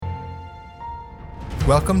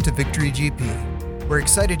Welcome to Victory GP. We're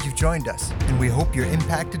excited you've joined us, and we hope you're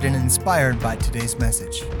impacted and inspired by today's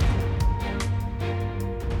message.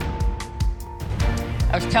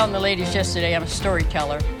 I was telling the ladies yesterday, I'm a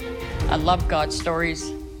storyteller. I love God's stories.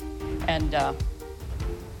 And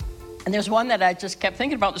there's one that I just kept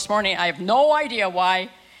thinking about this morning. I have no idea why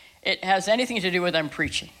it has anything to do with I'm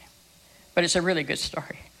preaching, but it's a really good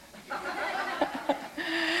story.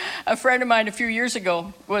 A friend of mine a few years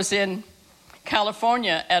ago was in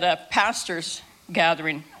California at a pastor's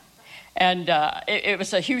gathering, and it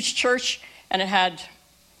was a huge church, and it had,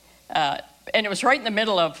 and it was right in the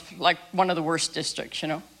middle of like one of the worst districts,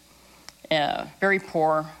 very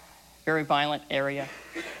poor, very violent area.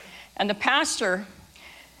 And the pastor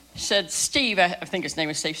said, Steve, I think his name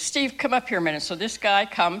was Steve, come up here a minute. So this guy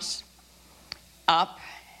comes up,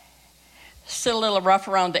 still a little rough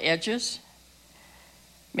around the edges.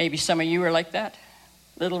 Maybe some of you are like that.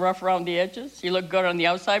 A little rough around the edges. You look good on the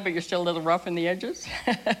outside, but you're still a little rough in the edges.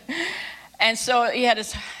 And so he had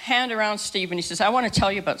his hand around Steve, and he says, I want to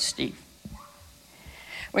tell you about Steve.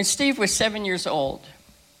 When Steve was 7 years old,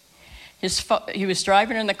 he was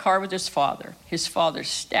driving in the car with his father. His father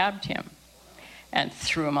stabbed him and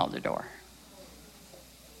threw him out the door.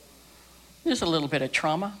 There's a little bit of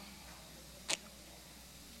trauma.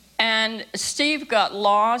 And Steve got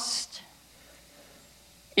lost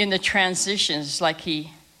in the transitions, like he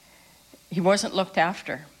wasn't looked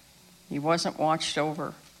after. He wasn't watched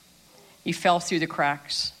over. He fell through the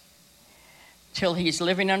cracks till he's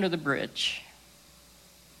living under the bridge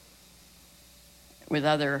with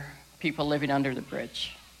other people living under the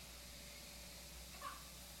bridge.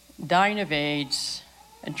 Dying of AIDS,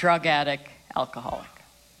 a drug addict, alcoholic.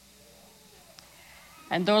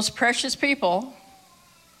 And those precious people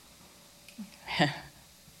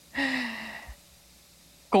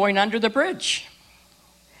going under the bridge.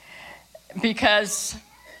 Because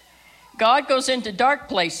God goes into dark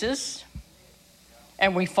places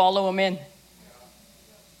and we follow him in.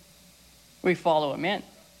 We follow him in.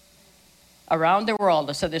 Around the world,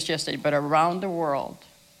 I said this yesterday, but around the world,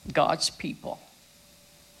 God's people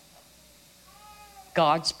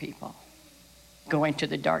go into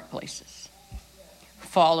the dark places,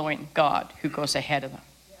 following God who goes ahead of them.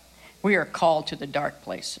 We are called to the dark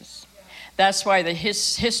places. That's why the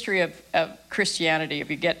history of Christianity, if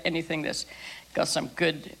you get anything that's got some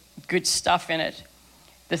good stuff in it,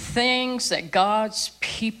 the things that God's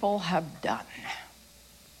people have done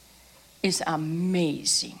is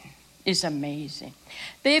amazing. Is amazing.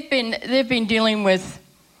 They've been dealing with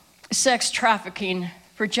sex trafficking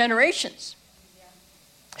for generations,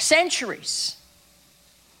 centuries.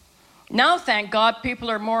 Now, thank God, people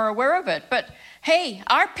are more aware of it. But hey,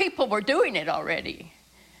 our people were doing it already.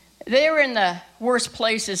 They were in the worst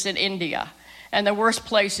places in India, and the worst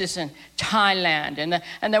places in Thailand,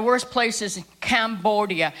 and the worst places in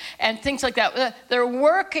Cambodia, and things like that. They're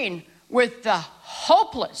working with the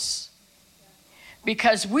hopeless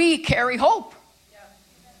because we carry hope.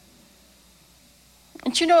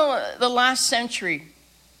 And the last century,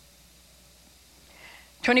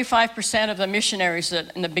 25% of the missionaries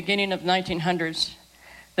that in the beginning of the 1900s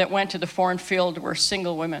that went to the foreign field were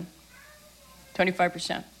single women.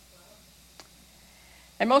 25%.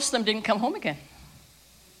 And most of them didn't come home again.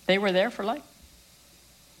 They were there for life.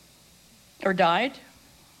 Or died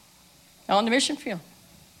on the mission field.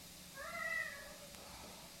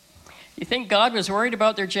 You think God was worried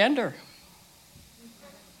about their gender?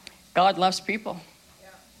 God loves people.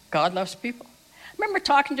 God loves people. I remember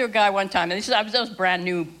talking to a guy one time, and he said, I was brand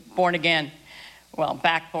new, born again. Well,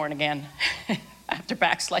 back born again. After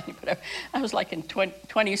backsliding, but I was like in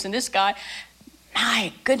 20s, and this guy,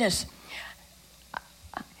 my goodness,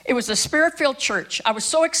 it was a Spirit-filled church. I was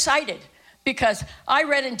so excited because I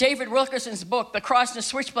read in David Wilkerson's book, The Cross and the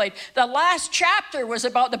Switchblade, the last chapter was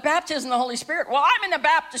about the baptism of the Holy Spirit. Well, I'm in a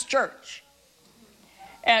Baptist church.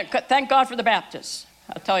 And thank God for the Baptists.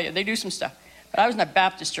 I'll tell you, they do some stuff. But I was in a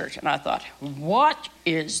Baptist church, and I thought, what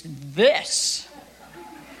is this?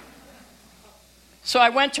 So I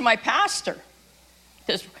went to my pastor.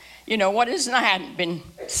 Because, what is, and I hadn't been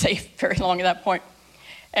saved very long at that point.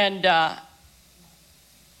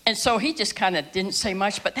 And so he just kind of didn't say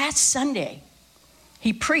much. But that Sunday,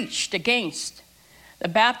 he preached against the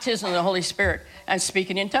baptism of the Holy Spirit and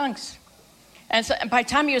speaking in tongues. And by the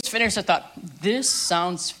time he was finished, I thought, this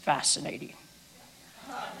sounds fascinating.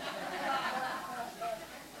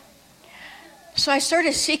 So I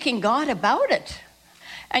started seeking God about it.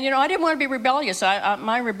 And, I didn't want to be rebellious.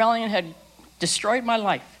 My rebellion had destroyed my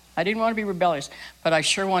life. I didn't want to be rebellious, but I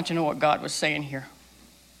sure want to know what God was saying here.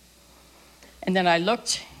 And then I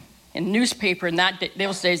looked in the newspaper. In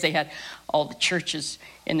those days, they had all the churches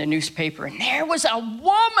in the newspaper. And there was a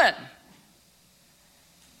woman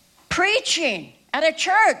preaching at a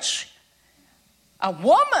church. A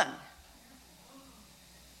woman.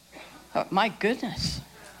 Oh, my goodness.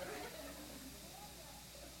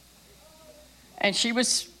 And she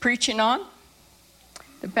was preaching on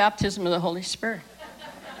the baptism of the Holy Spirit.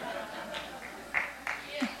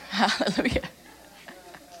 Hallelujah.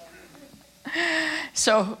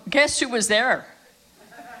 So guess who was there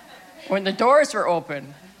when the doors were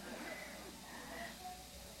open?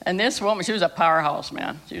 And this woman, she was a powerhouse,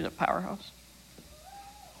 man. She was a powerhouse.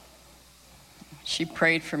 She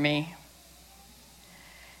prayed for me.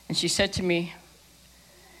 And she said to me,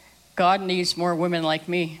 God needs more women like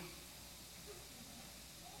me.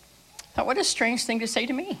 I thought, what a strange thing to say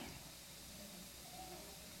to me.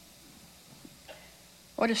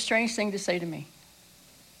 What a strange thing to say to me.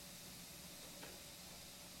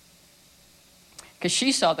 Because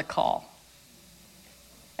she saw the call.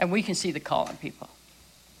 And we can see the call on people.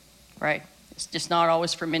 Right? It's just not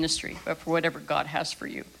always for ministry, but for whatever God has for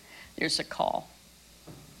you. There's a call.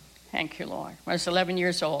 Thank you, Lord. When I was 11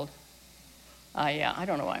 years old, I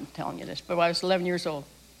don't know why I'm telling you this, but when I was 11 years old,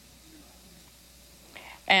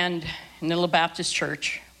 and in the little Baptist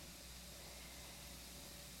church,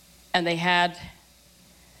 and they had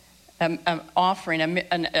an offering,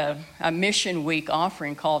 a mission week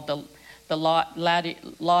offering called the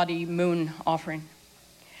Lottie Moon offering.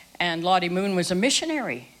 And Lottie Moon was a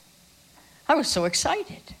missionary. I was so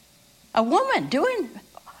excited. A woman doing,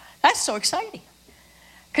 that's so exciting.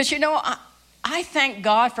 Because, you know, I thank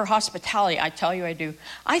God for hospitality. I tell you I do.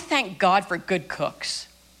 I thank God for good cooks.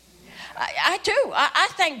 I do. I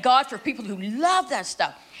thank God for people who love that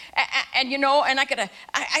stuff. And you know, and I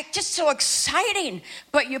just so exciting.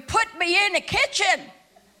 But you put me in the kitchen.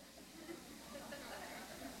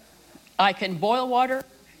 I can boil water.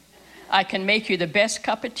 I can make you the best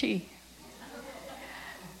cup of tea.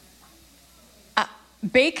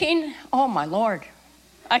 Baking, oh my Lord.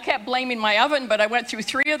 I kept blaming my oven, but I went through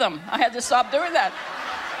 3 of them. I had to stop doing that.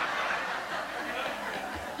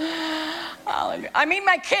 I mean,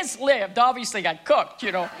 my kids lived. Obviously, I cooked,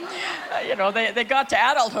 you know. They got to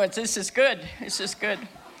adulthood. This is good. This is good.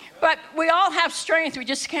 But we all have strength. We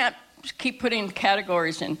just can't keep putting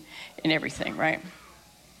categories in everything, right?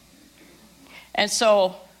 And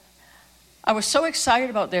so I was so excited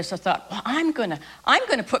about this. I thought, well, I'm gonna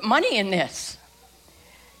put money in this.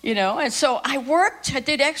 You know, and so I worked. I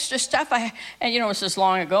did extra stuff. And you know, it was this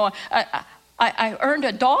long ago. I earned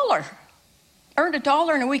 $1. Earned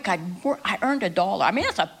 $1 in a week. I earned $1. I mean,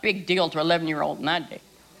 that's a big deal to an 11-year-old in that day.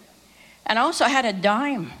 And I also had a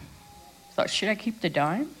dime. I thought, should I keep the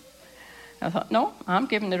dime? I thought, no, I'm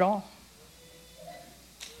giving it all.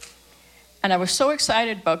 And I was so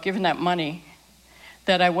excited about giving that money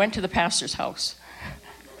that I went to the pastor's house.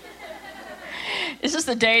 This is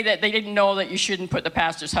the day that they didn't know that you shouldn't put the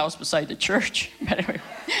pastor's house beside the church. But anyway,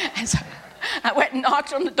 and so I went and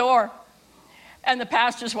knocked on the door. And the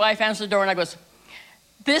pastor's wife answered the door and I goes,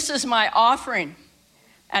 this is my offering.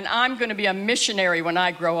 And I'm going to be a missionary when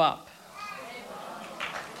I grow up.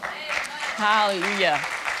 Hallelujah.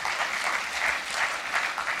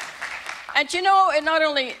 And you know, it not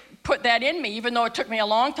only put that in me, even though it took me a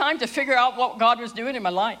long time to figure out what God was doing in my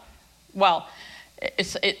life. Well,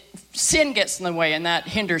 sin gets in the way, and that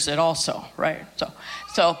hinders it also, right?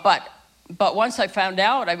 But once I found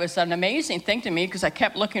out, it was an amazing thing to me because I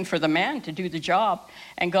kept looking for the man to do the job,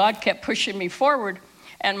 and God kept pushing me forward,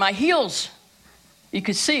 and my heels, you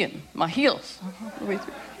could see them, my heels.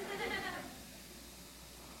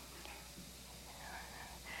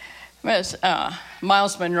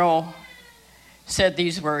 Miles Monroe said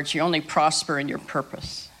these words, you only prosper in your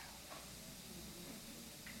purpose.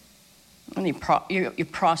 You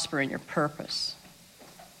prosper in your purpose.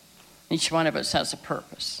 Each one of us has a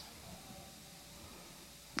purpose.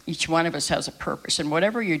 Each one of us has a purpose. And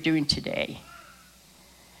whatever you're doing today,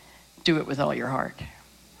 do it with all your heart.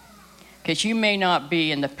 Because you may not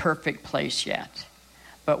be in the perfect place yet,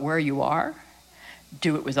 but where you are,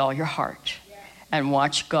 do it with all your heart. And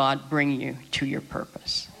watch God bring you to your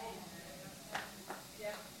purpose.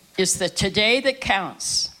 It's the today that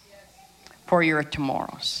counts for your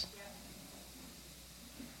tomorrows.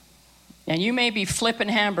 And you may be flipping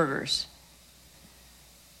hamburgers.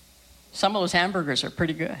 Some of those hamburgers are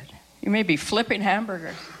pretty good. You may be flipping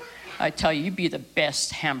hamburgers. I tell you, be the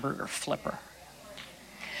best hamburger flipper.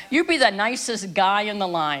 You be the nicest guy in the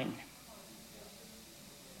line.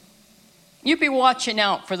 You be watching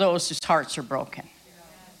out for those whose hearts are broken.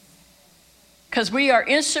 Because we are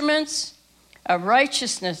instruments of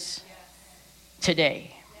righteousness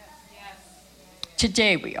today.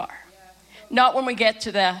 Today we are. Not when we get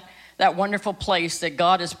to that wonderful place that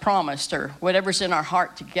God has promised or whatever's in our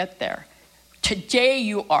heart to get there. Today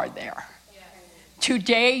you are there.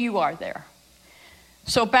 Today you are there.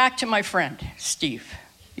 So back to my friend, Steve.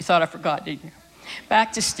 You thought I forgot, didn't you?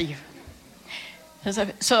 Back to Steve.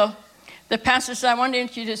 So the pastor said, I wanted to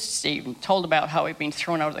introduce Steve, and told about how he'd been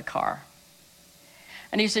thrown out of the car.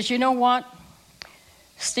 And he says, you know what?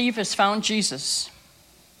 Steve has found Jesus.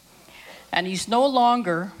 And he's no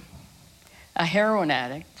longer a heroin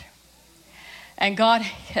addict. And God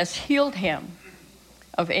has healed him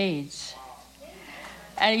of AIDS.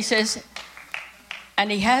 And he says, and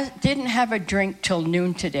he didn't have a drink till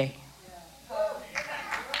noon today.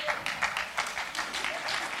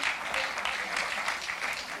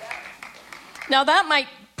 Now that might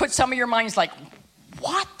put some of your minds like,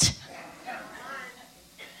 what?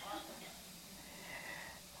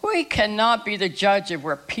 We cannot be the judge of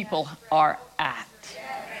where people are at.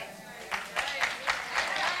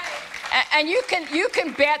 And you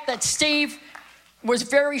can bet that Steve was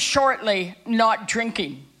very shortly not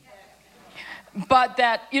drinking. But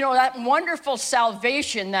that, you know, that wonderful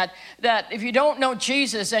salvation that if you don't know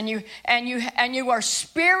Jesus and you are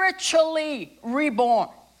spiritually reborn,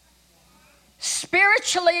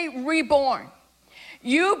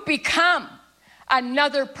 you become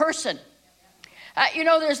another person. You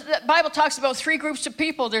know, the Bible talks about three groups of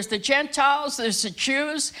people. There's the Gentiles, there's the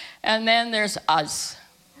Jews, and then there's us.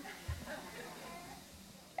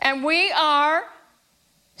 And we are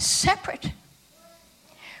separate.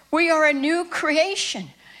 We are a new creation.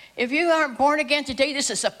 If you aren't born again today, this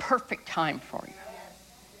is a perfect time for you.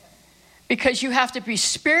 Because you have to be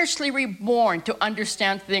spiritually reborn to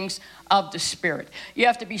understand things of the Spirit. You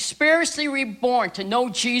have to be spiritually reborn to know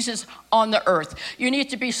Jesus on the earth. You need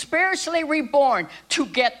to be spiritually reborn to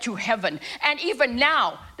get to heaven. And even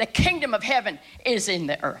now, the kingdom of heaven is in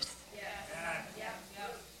the earth.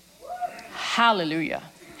 Hallelujah.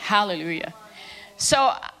 Hallelujah.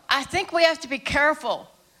 So I think we have to be careful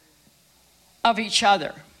of each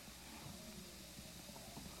other.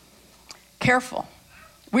 Careful.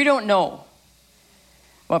 We don't know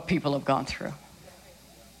what people have gone through.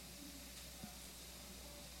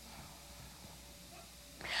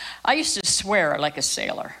 I used to swear like a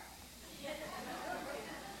sailor.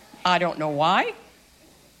 I don't know why.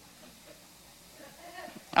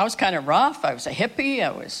 I was kind of rough. I was a hippie.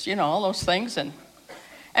 I was, you know, all those things. And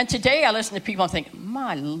today I listen to people and think,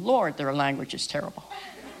 my Lord, their language is terrible.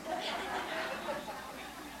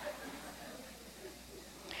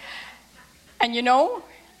 And you know,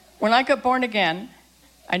 when I got born again,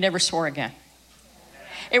 I never swore again.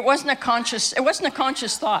 It wasn't a conscious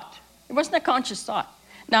thought. It wasn't a conscious thought.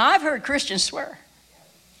 Now, I've heard Christians swear.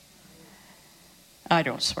 I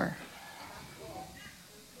don't swear.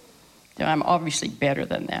 I'm obviously better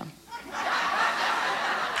than them.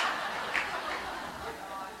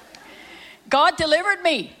 God delivered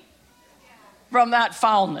me from that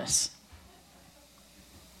foulness.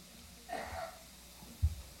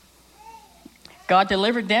 God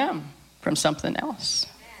delivered them from something else.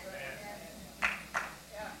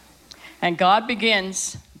 And God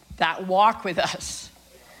begins that walk with us,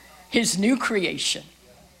 his new creation.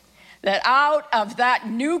 That out of that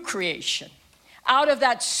new creation, out of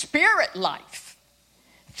that spirit life,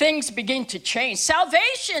 things begin to change.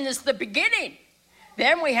 Salvation is the beginning.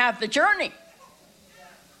 Then we have the journey.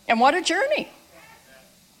 And what a journey.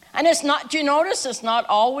 And it's not, do you notice it's not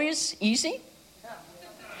always easy?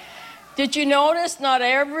 Did you notice not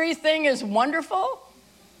everything is wonderful?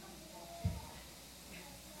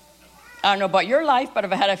 I don't know about your life, but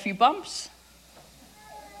I've had a few bumps.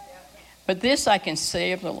 But this I can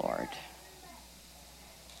say of the Lord.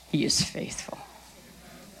 He is faithful.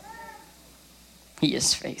 He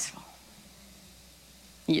is faithful.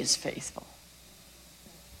 He is faithful.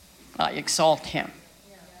 I exalt him.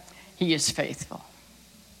 He is faithful.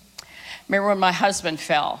 Remember when my husband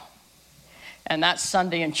fell? And that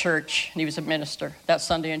Sunday in church, and he was a minister, that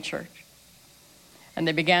Sunday in church. And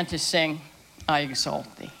they began to sing, I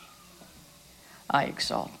exalt thee. I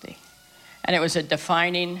exalt thee. And it was a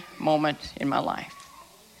defining moment in my life.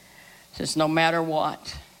 It says, no matter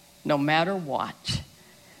what,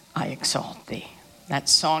 I exalt thee. That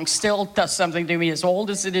song still does something to me, as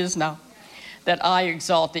old as it is now, that I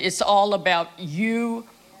exalt thee. It's all about you.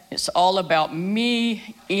 It's all about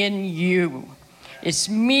me in you. It's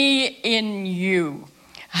me in you.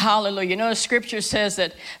 Hallelujah. You know, the scripture says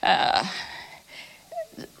that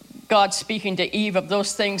God speaking to Eve of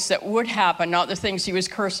those things that would happen, not the things he was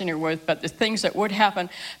cursing her with, but the things that would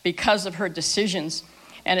happen because of her decisions.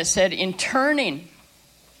 And it said, in turning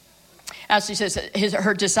As he says,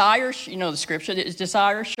 her desire, you know the scripture, his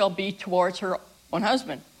desire shall be towards her own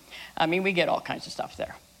husband. I mean, we get all kinds of stuff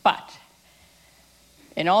there. But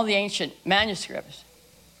in all the ancient manuscripts,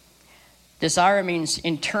 desire means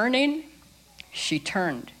in turning, she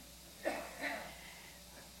turned.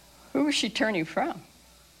 Who was she turning from?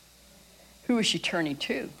 Who was she turning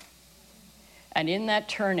to? And in that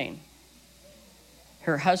turning,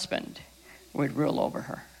 her husband would rule over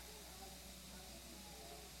her.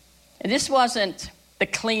 And this wasn't the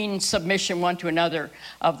clean submission one to another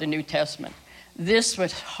of the New Testament. This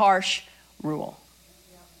was harsh rule.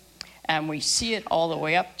 And we see it all the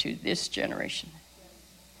way up to this generation,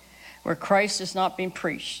 where Christ is not being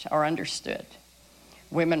preached or understood.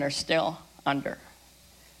 Women are still under.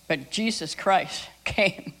 But Jesus Christ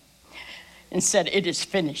came and said, it is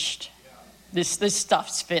finished. This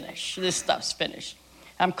stuff's finished. This stuff's finished.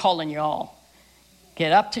 I'm calling you all.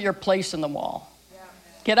 Get up to your place in the wall.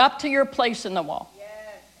 Get up to your place in the wall.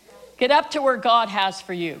 Get up to where God has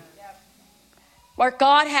for you. Where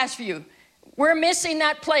God has for you. We're missing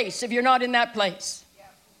that place if you're not in that place.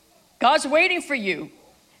 God's waiting for you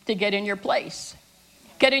to get in your place.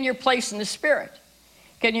 Get in your place in the Spirit.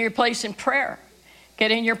 Get in your place in prayer.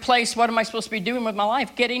 Get in your place. What am I supposed to be doing with my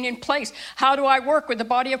life? Getting in place. How do I work with the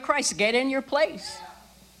body of Christ? Get in your place.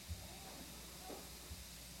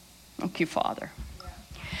 Thank you, Father.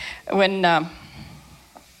 When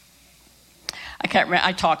I can't remember,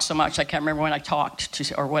 I talk so much. I can't remember when I talked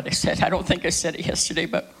to, or what I said. I don't think I said it yesterday,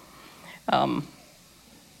 but the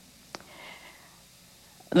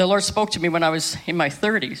Lord spoke to me when I was in my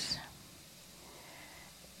 30s,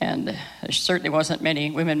 and there certainly wasn't many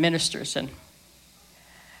women ministers, and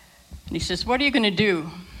he says, what are you going to do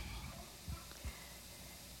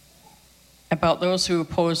about those who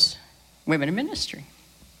oppose women in ministry?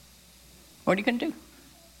 What are you going to do?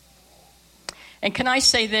 And can I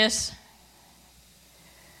say this?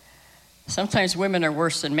 Sometimes women are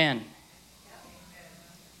worse than men.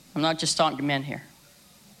 I'm not just talking to men here.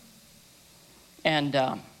 And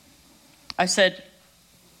I said,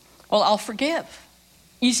 well, I'll forgive.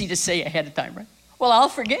 Easy to say ahead of time, right? Well, I'll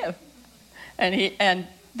forgive. And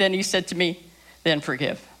then he said to me, then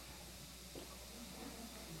forgive.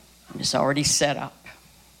 It's already set up.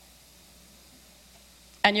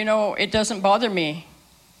 And you know, it doesn't bother me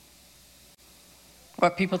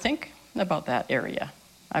what people think about that area.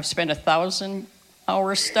 I've spent 1,000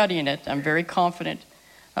 hours studying it. I'm very confident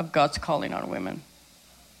of God's calling on women.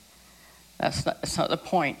 That's not the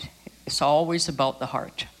point. It's always about the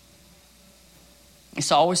heart.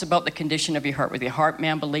 It's always about the condition of your heart. Whether your heart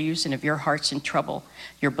man believes, and if your heart's in trouble,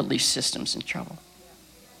 your belief system's in trouble.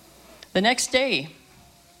 The next day,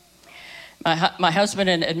 my husband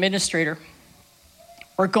and administrator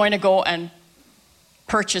were going to go and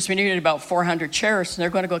purchase. We needed about 400 chairs, and they're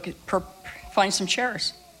going to go find some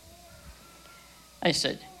chairs. I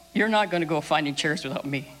said, you're not going to go finding chairs without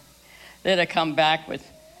me. Then I come back with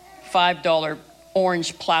 $5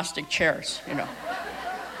 orange plastic chairs, you know.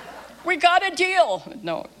 We got a deal.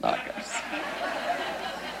 No, not us.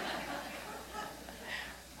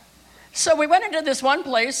 So we went into this one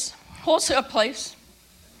place, wholesale place.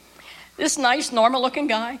 This nice, normal-looking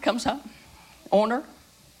guy comes up, owner.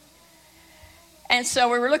 And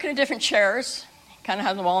so we were looking at different chairs, kind of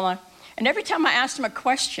had them all on. And every time I asked him a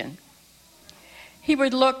question, he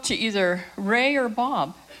would look to either Ray or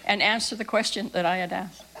Bob and answer the question that I had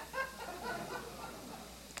asked.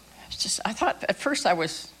 I thought at first I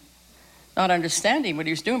was not understanding what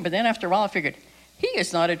he was doing, but then after a while I figured, he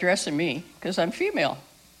is not addressing me because I'm female.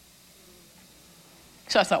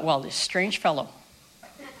 So I thought, well, this strange fellow.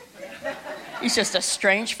 He's just a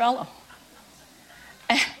strange fellow.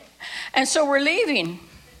 And so we're leaving.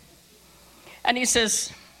 And he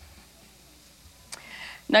says,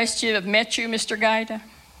 nice to have met you, Mr. Gaida.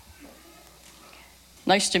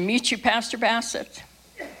 Nice to meet you, Pastor Bassett.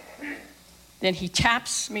 Then he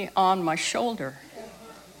taps me on my shoulder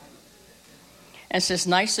and says,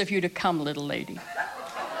 nice of you to come, little lady.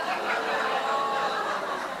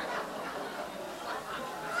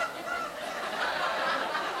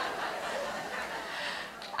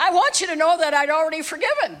 I want you to know that I'd already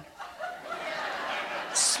forgiven.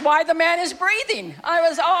 That's why the man is breathing.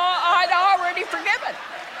 I'd already forgiven.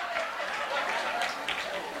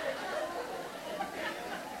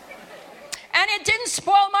 And it didn't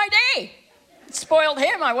spoil my day. It spoiled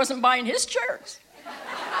him. I wasn't buying his chairs.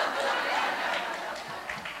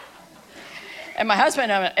 And my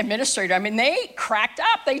husband, an administrator, they cracked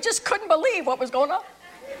up. They just couldn't believe what was going on.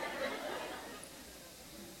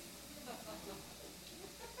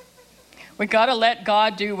 We got to let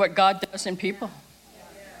God do what God does in people.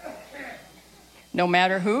 No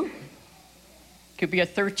matter who, Could be a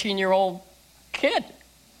 13-year-old kid.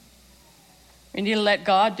 We need to let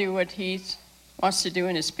God do what he wants to do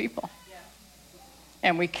in his people.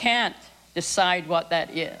 And we can't decide what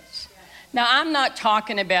that is. Now, I'm not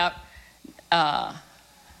talking about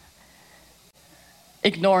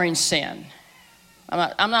ignoring sin.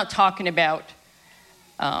 I'm not talking about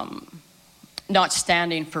not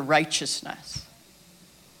standing for righteousness.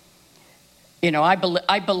 You know,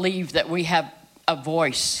 I believe that we have a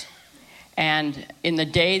voice. And in the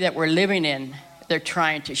day that we're living in, they're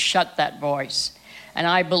trying to shut that voice. And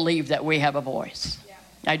I believe that we have a voice.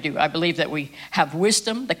 I do. I believe that we have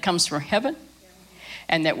wisdom that comes from heaven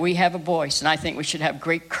and that we have a voice. And I think we should have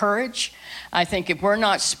great courage. I think if we're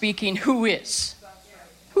not speaking, who is?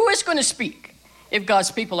 Who is going to speak if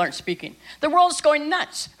God's people aren't speaking? The world's going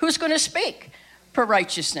nuts. Who's going to speak for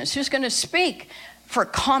righteousness? Who's going to speak for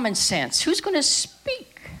common sense? Who's going to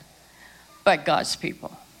speak but God's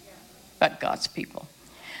people? But God's people.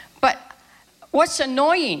 But what's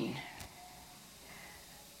annoying,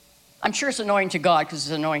 I'm sure it's annoying to God because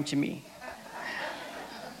it's annoying to me.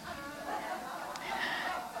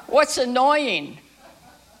 What's annoying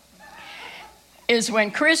is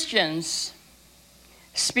when Christians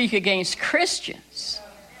speak against Christians,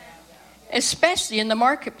 especially in the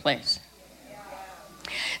marketplace.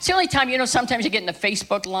 It's the only time, you know, sometimes you get in the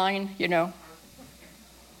Facebook line, you know.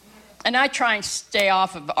 And I try and stay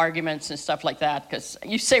off of arguments and stuff like that because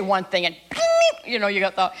you say one thing and, you know, you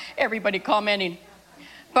got everybody commenting.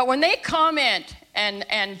 But when they comment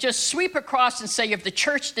and just sweep across and say, if the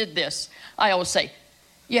church did this, I always say,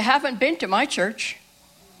 you haven't been to my church.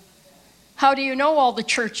 How do you know all the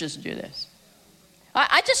churches do this?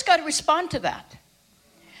 I just got to respond to that.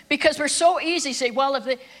 Because we're so easy to say, well,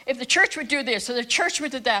 if the church would do this or the church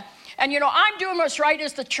would do that, and, you know, I'm doing what's right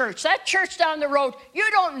as the church. That church down the road, you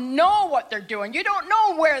don't know what they're doing. You don't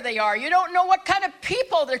know where they are. You don't know what kind of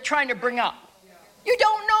people they're trying to bring up. You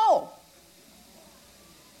don't know.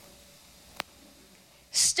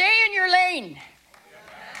 Stay in your lane.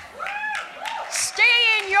 Stay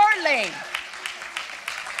in your lane.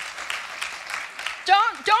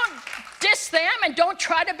 Don't diss them and don't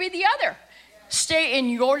try to be the other. Stay in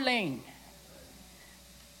your lane.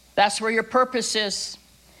 That's where your purpose is.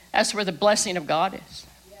 That's where the blessing of God is.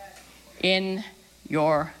 In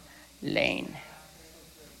your lane.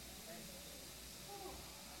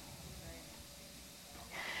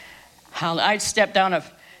 I'd stepped down of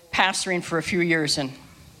pastoring for a few years and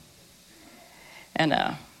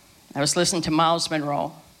I was listening to Miles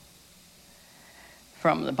Monroe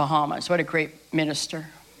from the Bahamas. What a great minister.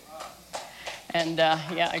 And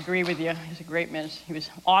yeah, I agree with you. He's a great minister. He was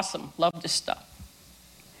awesome. Loved his stuff.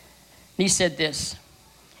 And he said this,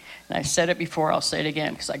 and I said it before, I'll say it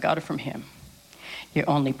again because I got it from him. You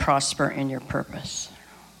only prosper in your purpose.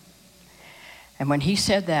 And when he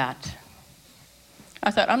said that,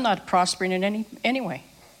 I thought, I'm not prospering in any way.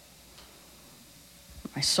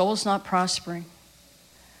 My soul's not prospering.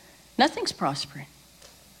 Nothing's prospering.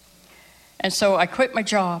 And so I quit my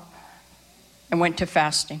job and went to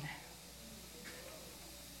fasting.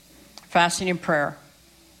 Fasting and prayer.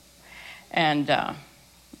 And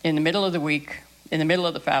in the middle of the week, in the middle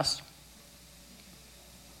of the fast,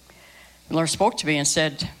 the Lord spoke to me and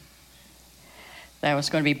said that I was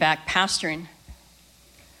going to be back pastoring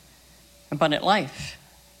Abundant Life.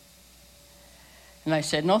 And I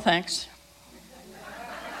said, no thanks.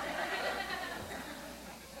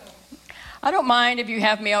 I don't mind if you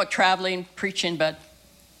have me out traveling, preaching, but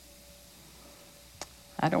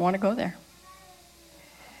I don't want to go there.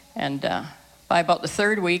 And by about the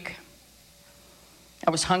third week,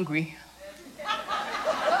 I was hungry.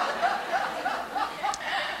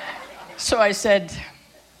 So I said,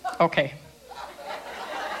 okay.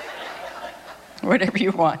 Whatever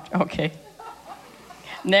you want, okay.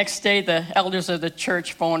 Next day, the elders of the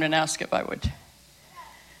church phoned and asked if I would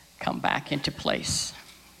come back into place.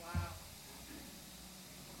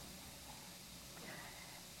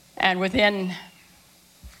 And within,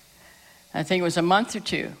 I think it was a month or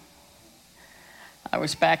two, I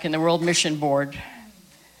was back in the World Mission Board,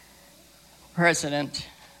 president,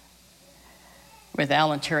 with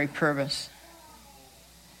Alan Terry Purvis,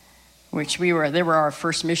 which they were our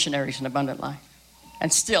first missionaries in Abundant Life,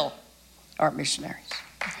 and still are missionaries.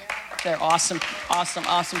 They're awesome, awesome,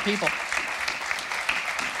 awesome people.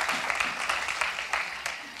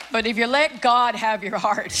 But if you let God have your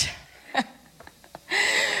heart,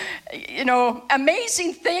 you know,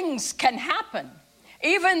 amazing things can happen.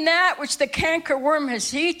 Even that which the cankerworm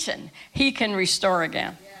has eaten, he can restore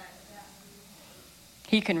again.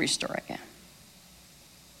 He can restore again.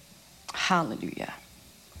 Hallelujah.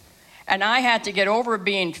 And I had to get over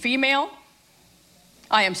being female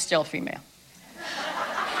I am still female.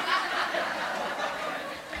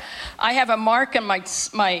 I have a mark on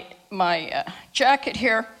my jacket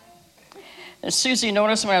here. And Susie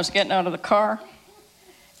noticed when I was getting out of the car.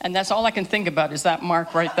 And that's all I can think about is that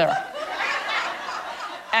mark right there.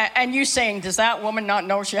 And you saying, does that woman not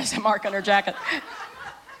know she has a mark on her jacket?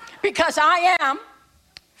 Because I am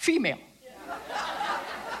female.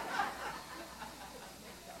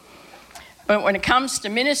 But when it comes to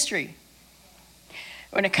ministry,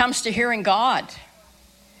 when it comes to hearing God,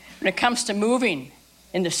 when it comes to moving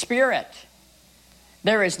in the Spirit,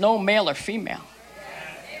 there is no male or female.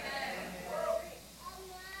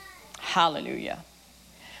 Hallelujah.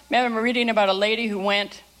 I remember reading about a lady who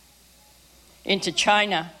went into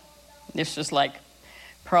China. This was like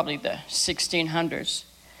probably the 1600s.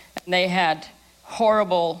 And they had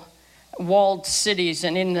horrible walled cities.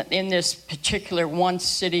 And in this particular one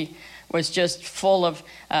city was just full of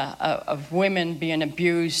women being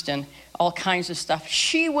abused and all kinds of stuff.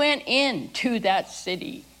 She went into that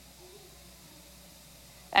city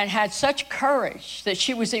and had such courage that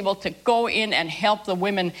she was able to go in and help the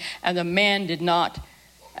women, and the men did not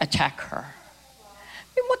attack her.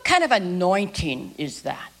 I mean, what kind of anointing is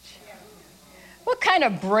that? What kind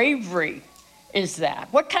of bravery is that?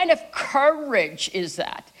 What kind of courage is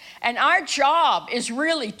that? And our job is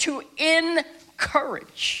really to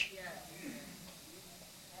encourage.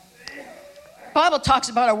 The Bible talks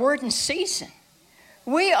about a word in season.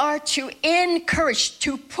 We are to encourage,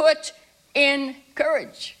 to put in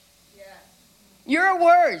courage. Your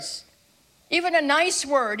words, even a nice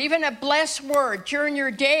word, even a blessed word during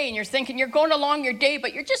your day, and you're thinking you're going along your day,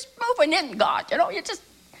 but you're just moving in God,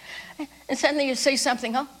 and suddenly you say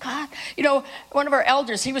something, oh God, one of our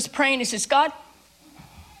elders, he was praying, he says, God,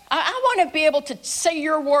 I want to be able to say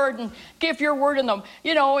your word and give your word in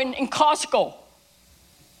Costco.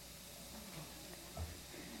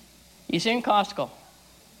 He's in Costco,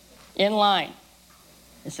 in line.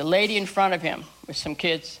 There's a lady in front of him with some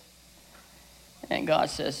kids. And God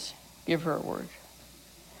says, give her a word.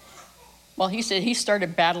 Well, he said he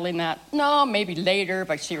started battling that. No, maybe later,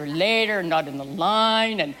 if I see her later, not in the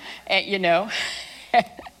line, and and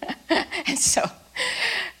so,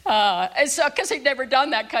 because he'd never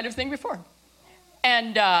done that kind of thing before.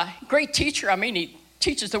 And great teacher. I mean, he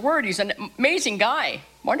teaches the word. He's an amazing guy,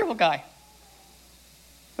 wonderful guy.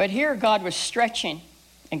 But here God was stretching,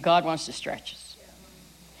 and God wants to stretch us.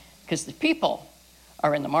 Because the people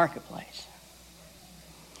are in the marketplace.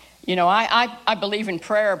 I believe in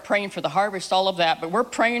prayer, praying for the harvest, all of that, but we're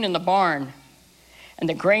praying in the barn, and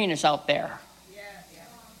the grain is out there.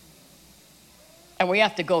 And we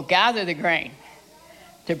have to go gather the grain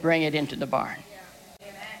to bring it into the barn.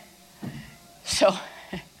 So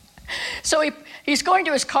he's going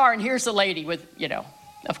to his car, and here's the lady with,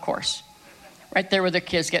 of course, right there with their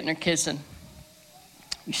kids, getting their kids, and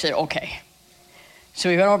he said, okay. So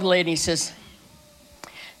he went over to the lady, and he says,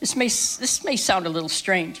 This may sound a little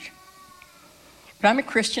strange, but I'm a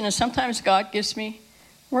Christian, and sometimes God gives me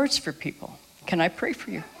words for people. Can I pray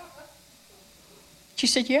for you? She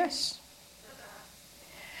said, yes.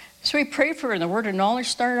 So he prayed for her, and the word of knowledge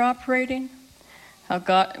started operating. How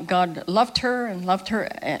God loved her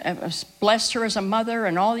and blessed her as a mother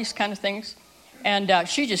and all these kind of things. And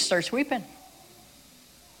she just starts weeping.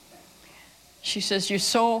 She says, you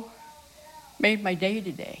so made my day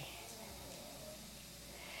today.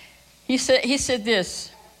 He said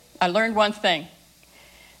this, I learned one thing.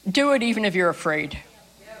 Do it even if you're afraid.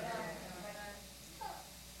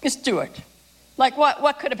 Just do it. Like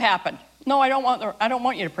what could have happened? No, I don't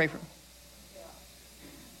want you to pray for me.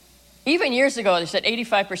 Even years ago, they said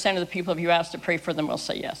 85% of the people, if you ask to pray for them, will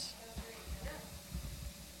say yes.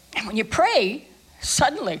 And when you pray,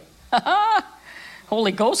 suddenly,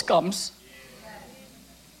 Holy Ghost comes.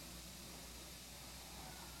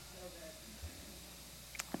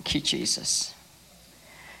 Thank you, Jesus.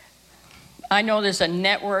 I know there's a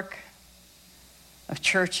network of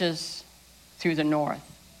churches through the north.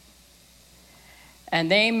 And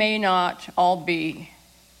they may not all be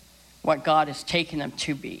what God has taken them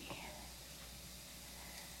to be.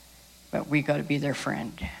 But we got to be their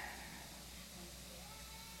friend.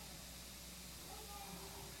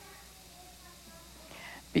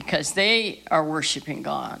 Because they are worshiping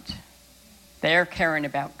God. They're caring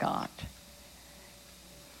about God.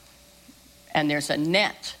 And there's a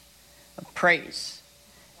net of praise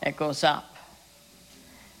that goes up.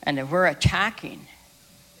 And if we're attacking,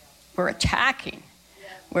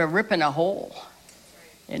 we're ripping a hole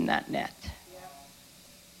in that net.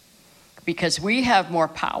 Because we have more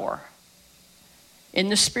power in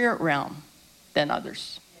the spirit realm than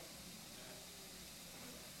others.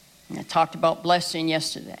 I talked about blessing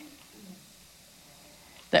yesterday.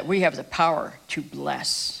 That we have the power to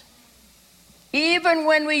bless. Even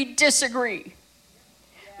when we disagree,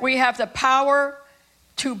 we have the power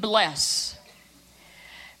to bless.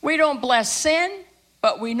 We don't bless sin,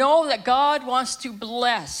 but we know that God wants to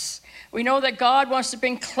bless. We know that God wants to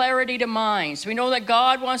bring clarity to minds. We know that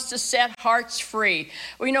God wants to set hearts free.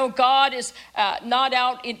 We know God is not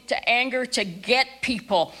out into anger to get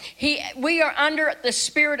people. We are under the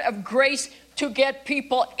spirit of grace to get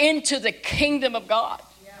people into the kingdom of God.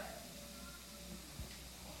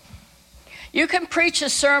 You can preach a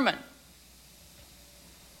sermon.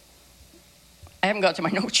 I haven't got to my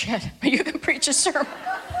notes yet, but you can preach a sermon.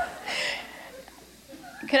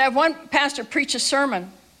 You can have one pastor preach a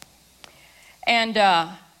sermon and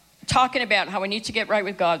talking about how we need to get right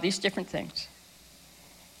with God, these different things.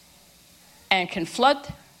 And can flood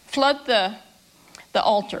the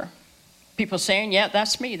altar. People saying, yeah,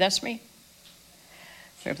 that's me, that's me.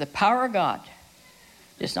 But if the power of God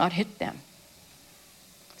does not hit them,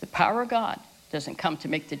 the power of God doesn't come to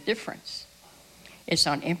make the difference. It's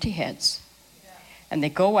on empty heads. And they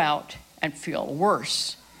go out and feel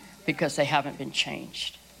worse because they haven't been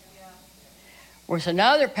changed. Whereas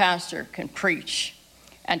another pastor can preach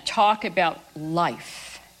and talk about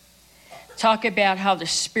life. Talk about how the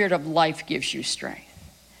spirit of life gives you strength.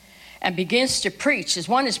 And begins to preach. As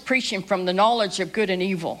one is preaching from the knowledge of good and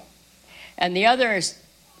evil. And the other is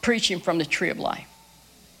preaching from the tree of life.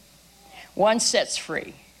 One sets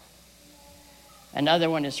free. Another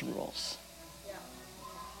one is rules.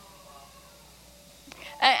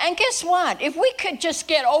 And guess what? If we could just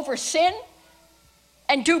get over sin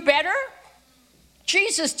and do better,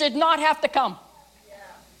 Jesus did not have to come.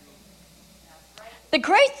 The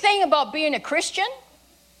great thing about being a Christian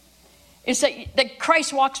is that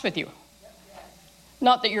Christ walks with you.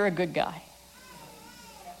 Not that you're a good guy.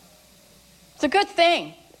 The good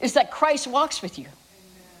thing is that Christ walks with you.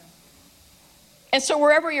 And so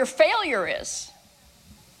wherever your failure is,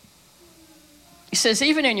 he says,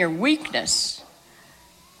 even in your weakness,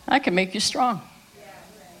 I can make you strong.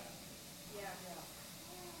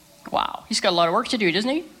 Wow, he's got a lot of work to do, doesn't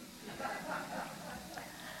he?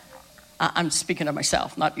 I'm speaking of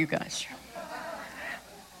myself, not you guys.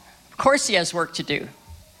 Of course he has work to do.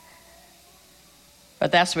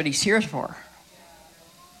 But that's what he's here for.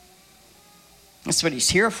 That's what he's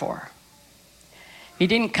here for. He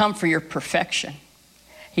didn't come for your perfection.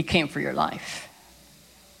 He came for your life.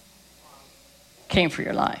 Came for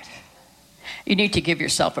your life. You need to give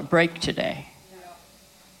yourself a break today.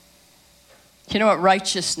 You know what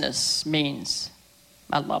righteousness means?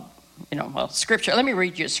 I love, scripture. Let me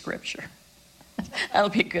read you a scripture. That'll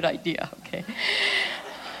be a good idea, okay?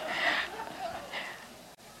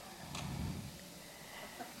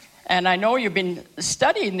 And I know you've been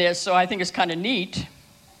studying this, so I think it's kind of neat.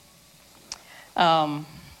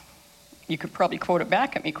 You could probably quote it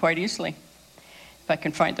back at me quite easily. If I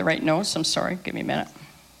can find the right notes, I'm sorry. Give me a minute.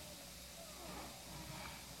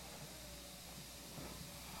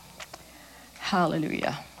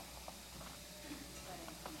 Hallelujah.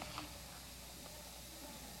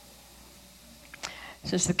 It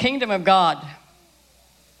says, the kingdom of God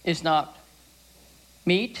is not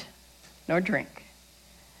meat nor drink.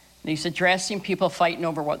 And he's addressing people fighting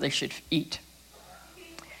over what they should eat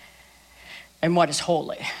and what is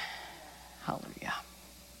holy. Hallelujah.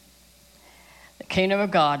 The kingdom of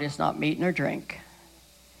God is not meat nor drink,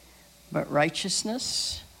 but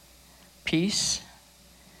righteousness, peace,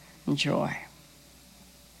 and joy.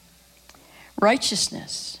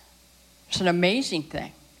 Righteousness. It's an amazing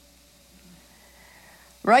thing.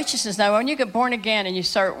 Righteousness. Now, when you get born again and you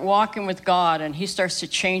start walking with God and he starts to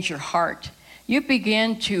change your heart, you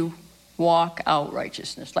begin to walk out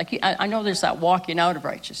righteousness. Like I know there's that walking out of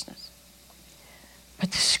righteousness.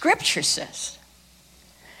 But the scripture says,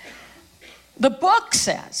 the book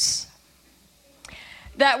says,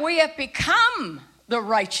 that we have become the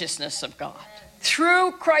righteousness of God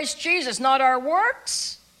through Christ Jesus, not our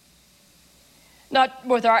works, not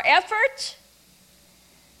with our effort,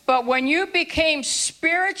 but when you became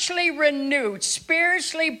spiritually renewed,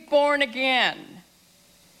 spiritually born again,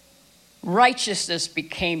 righteousness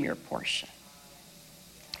became your portion.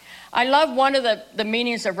 I love one of the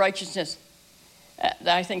meanings of righteousness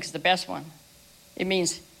that I think is the best one. It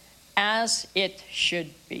means as it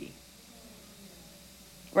should be.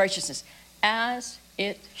 Righteousness, as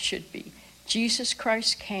it should be. Jesus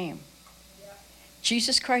Christ came.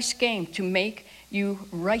 Jesus Christ came to make you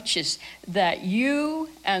righteous, that you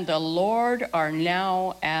and the Lord are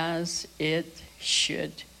now as it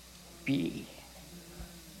should be.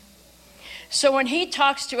 So when he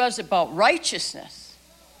talks to us about righteousness,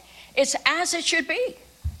 It's as it should be.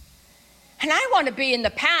 And I want to be in the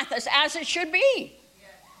path as it should be.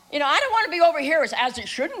 You know, I don't want to be over here as it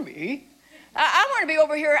shouldn't be. I want to be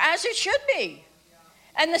over here as it should be.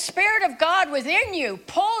 And the Spirit of God within you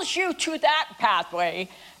pulls you to that pathway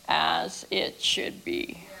as it should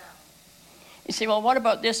be. You say, well, what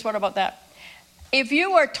about this? What about that? If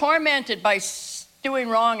you are tormented by doing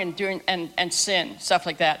wrong and doing and sin, stuff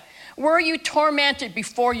like that, were you tormented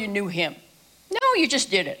before you knew him? No, you just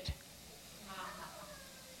did it.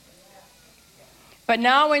 But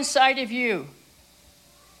now inside of you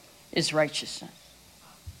is righteousness.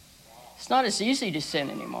 It's not as easy to sin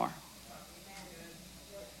anymore.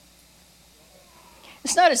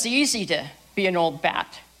 It's not as easy to be an old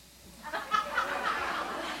bat.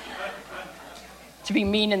 To be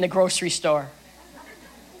mean in the grocery store.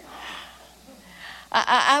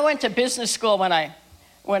 I went to business school when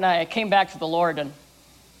I came back to the Lord, and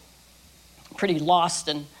pretty lost,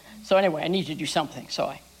 and so anyway, I needed to do something.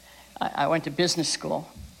 So I went to business school.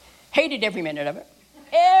 Hated every minute of it.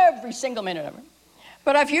 Every single minute of it.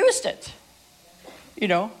 But I've used it, you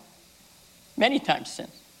know, many times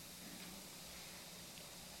since.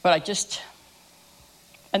 But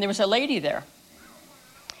and there was a lady there,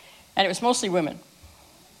 and it was mostly women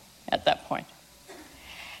at that point.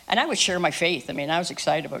 And I would share my faith. I mean, I was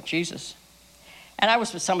excited about Jesus. And I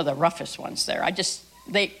was with some of the roughest ones there.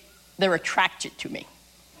 They're attracted to me.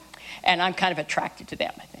 And I'm kind of attracted to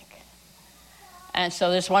them, I think. And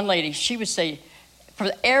so this one lady, she would say,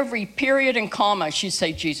 for every period and comma, she'd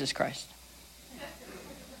say, Jesus Christ.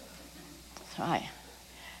 So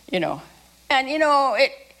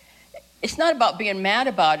it's not about being mad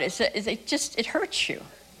about it. It hurts you.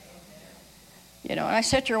 You know, and I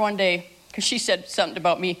said to her one day, because she said something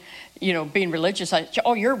about me, you know, being religious. I said,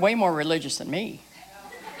 oh, you're way more religious than me.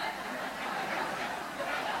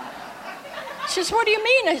 She says, what do you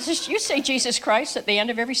mean? I said, you say Jesus Christ at the end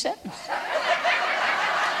of every sentence.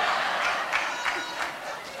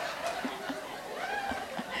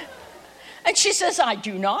 And she says, I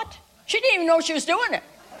do not. She didn't even know she was doing it.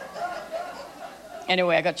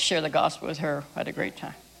 Anyway, I got to share the gospel with her. I had a great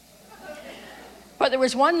time. But there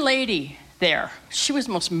was one lady there. She was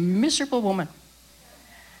the most miserable woman.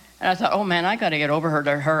 And I thought, oh man, I got to get over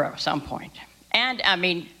to her at some point. And I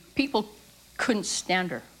mean, people couldn't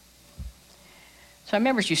stand her. So I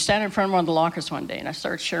remember she was standing in front of one of the lockers one day, and I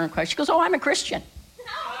started sharing Christ. She goes, oh, I'm a Christian.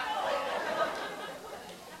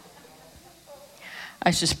 I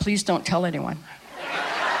says, please don't tell anyone.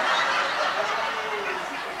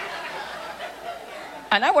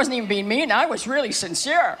 And I wasn't even being mean. I was really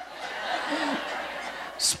sincere.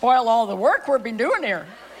 Spoil all the work we've been doing here.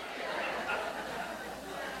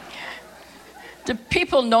 Do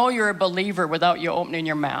people know you're a believer without you opening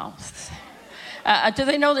your mouth? Do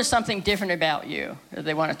they know there's something different about you? Do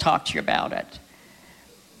they want to talk to you about it?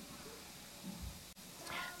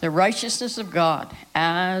 The righteousness of God,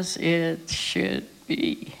 as it should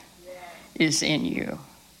be, is in you.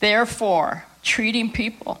 Therefore, treating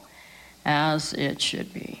people as it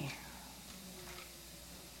should be.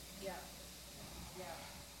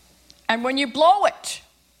 And when you blow it,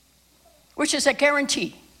 which is a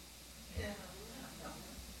guarantee,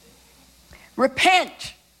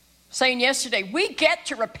 repent. Saying yesterday, we get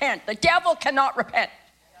to repent. The devil cannot repent.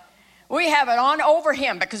 We have it on over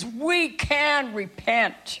him because we can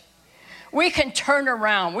repent. We can turn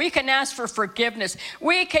around. We can ask for forgiveness.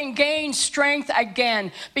 We can gain strength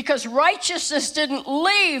again because righteousness didn't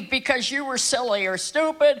leave because you were silly or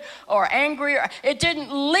stupid or angry. It didn't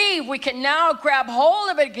leave. We can now grab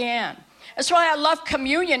hold of it again. That's why I love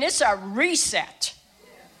communion. It's a reset.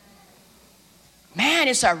 Man,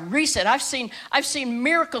 it's a reset. I've seen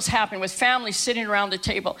miracles happen with families sitting around the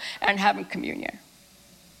table and having communion.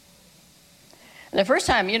 And the first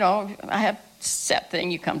time, you know, I have set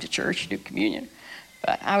thing, you come to church, you do communion.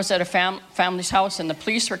 But I was at a family's house, and the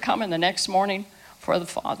police were coming the next morning for the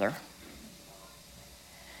father.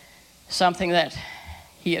 Something that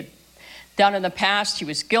he had done in the past. He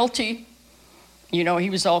was guilty. You know, he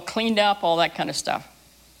was all cleaned up, all that kind of stuff.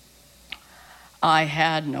 I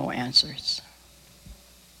had no answers.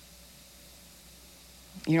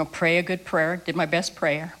 You know, pray a good prayer. Did my best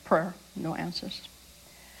prayer. No answers.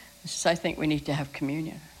 I think we need to have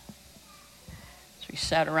communion. So we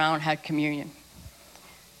sat around, had communion.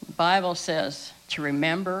 The Bible says to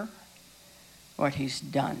remember what he's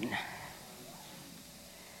done.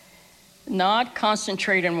 Not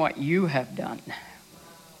concentrate on what you have done.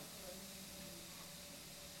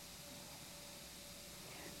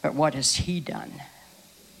 But what has he done?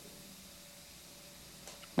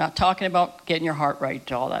 Not talking about getting your heart right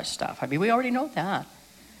to all that stuff. I mean, we already know that.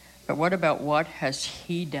 But what about what has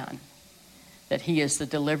he done? That he is the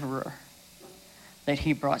deliverer, that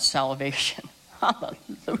he brought salvation.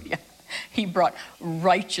 Hallelujah. He brought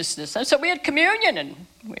righteousness. And so we had communion, and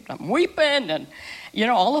I'm weeping, and,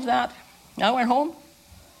 all of that. I went home.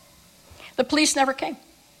 The police never came.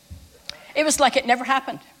 It was like it never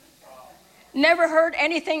happened. Never heard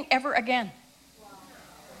anything ever again.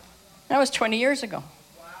 That was 20 years ago.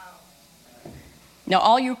 Now,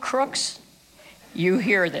 all you crooks, you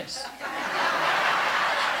hear this.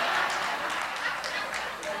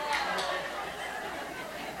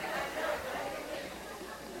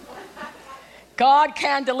 God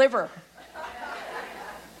can deliver.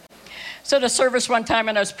 So the service one time,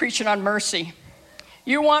 and I was preaching on mercy.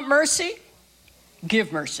 You want mercy?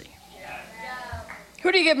 Give mercy.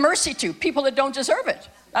 Who do you give mercy to? People that don't deserve it.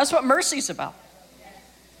 That's what mercy's about.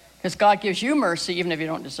 Because God gives you mercy even if you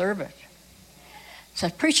don't deserve it. So I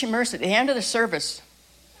was preaching mercy. At the end of the service,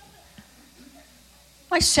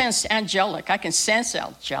 I sensed angelic. I can sense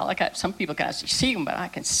angelic. Some people can actually see them, but I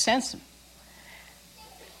can sense them.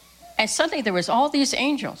 And suddenly there was all these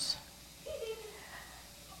angels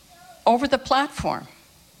over the platform.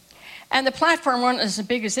 And the platform wasn't as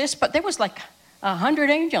big as this, but there was like 100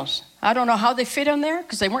 angels. I don't know how they fit in there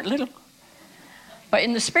because they weren't little. But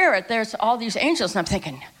in the spirit, there's all these angels. And I'm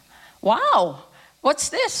thinking, wow, what's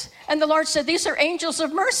this? And the Lord said, these are angels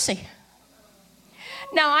of mercy.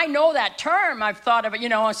 Now, I know that term. I've thought of it,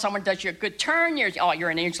 if someone does you a good turn, you're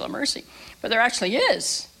an angel of mercy. But there actually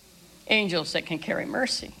is angels that can carry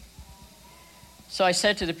mercy. So I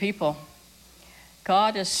said to the people,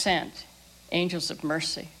 God has sent angels of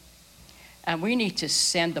mercy, and we need to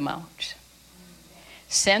send them out.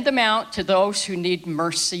 Send them out to those who need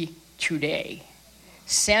mercy today.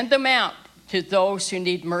 Send them out to those who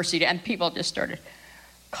need mercy. And people just started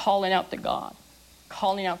calling out to God.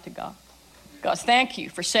 Calling out to God. God, thank you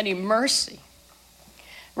for sending mercy.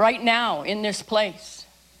 Right now, in this place,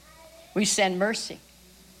 we send mercy.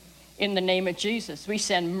 In the name of Jesus, we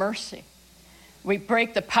send mercy. We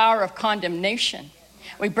break the power of condemnation.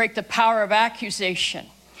 We break the power of accusation.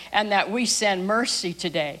 And that we send mercy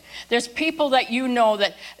today. There's people that you know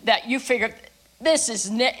that you figure,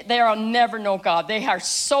 they'll never know God. They are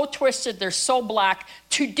so twisted, they're so black.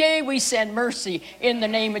 Today we send mercy in the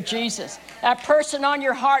name of Jesus. That person on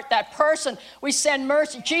your heart, that person, we send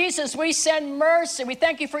mercy. Jesus, we send mercy. We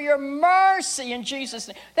thank you for your mercy in Jesus'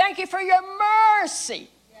 name. Thank you for your mercy.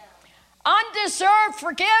 Undeserved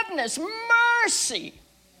forgiveness, mercy.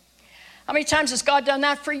 How many times has God done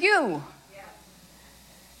that for you?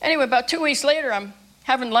 Anyway, about 2 weeks later, I'm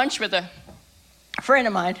having lunch with a friend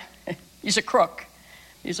of mine. He's a crook.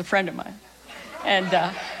 He's a friend of mine. And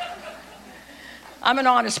I'm an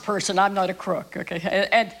honest person. I'm not a crook,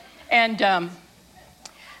 okay?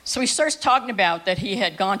 So he starts talking about that he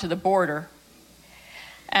had gone to the border,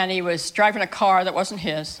 and he was driving a car that wasn't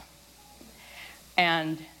his,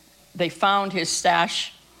 and they found his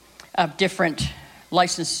stash of different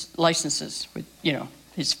licenses with,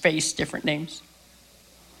 his face, different names.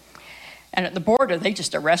 And at the border, they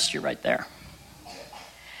just arrest you right there.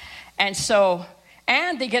 And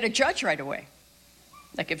they get a judge right away.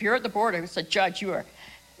 Like if you're at the border, it's a judge, you're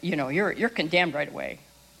condemned right away.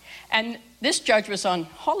 And this judge was on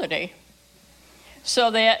holiday. So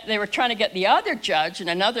they were trying to get the other judge in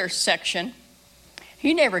another section.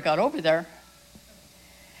 He never got over there.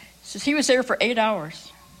 So he was there for 8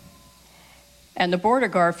 hours. And the border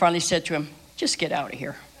guard finally said to him, just get out of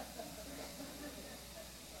here.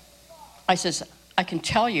 I says, I can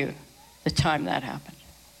tell you the time that happened.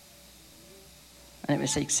 And it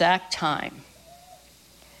was the exact time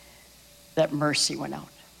that mercy went out.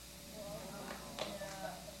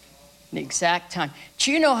 The exact time.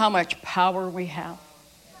 Do you know how much power we have?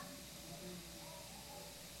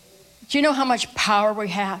 Do you know how much power we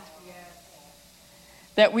have?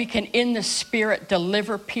 That we can, in the Spirit,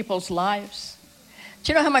 deliver people's lives?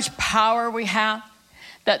 Do you know how much power we have?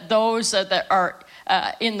 That those that are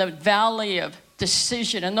in the valley of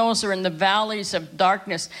decision and those who are in the valleys of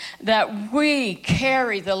darkness, that we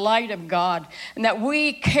carry the light of God and that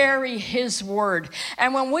we carry His word.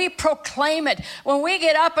 And when we proclaim it, when we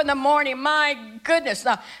get up in the morning, my goodness.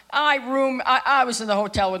 Now, I was in the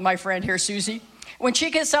hotel with my friend here, Susie. When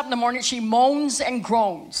she gets up in the morning, she moans and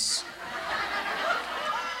groans.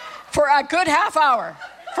 For a good half hour.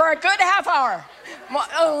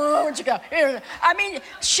 Oh, where'd you go? I mean,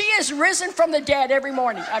 she is risen from the dead every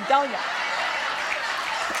morning. I'm telling you.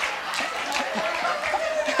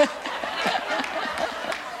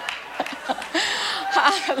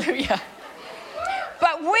 Hallelujah.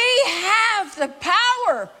 But we have the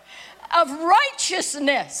power of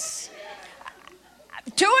righteousness.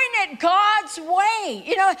 doing it God's way.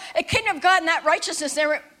 You know, a kingdom of God and that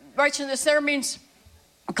righteousness there means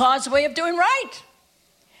God's way of doing right.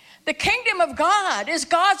 The kingdom of God is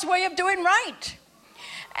God's way of doing right.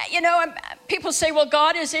 You know, and people say, well,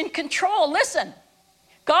 God is in control. Listen,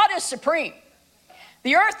 God is supreme.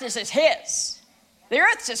 The earth is his. The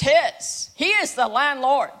earth is his. He is the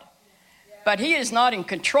landlord. But he is not in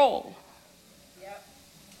control.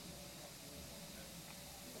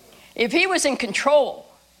 If he was in control,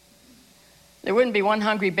 there wouldn't be one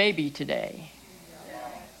hungry baby today.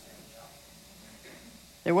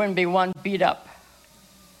 There wouldn't be one beat up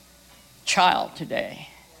child today.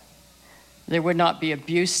 There would not be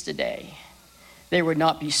abuse today. There would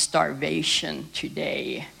not be starvation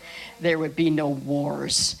today. There would be no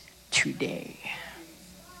wars today.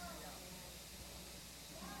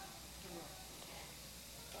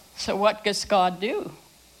 So what does God do?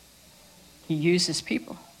 He uses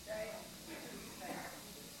people.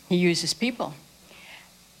 He uses people.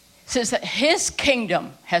 It says that his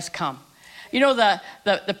kingdom has come. You know,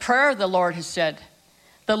 the prayer of the Lord has said,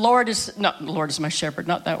 the Lord is my shepherd,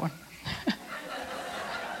 not that one.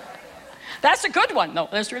 That's a good one. No,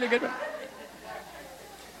 that's a really good one.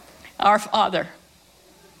 Our Father.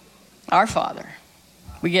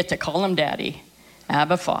 We get to call him Daddy.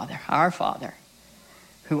 Abba Father, our Father,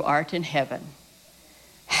 who art in heaven,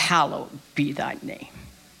 hallowed be thy name.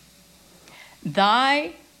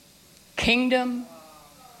 Thy kingdom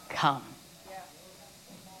come.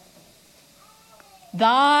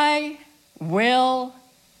 Thy will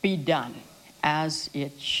be done as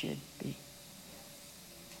it should be.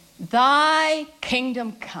 Thy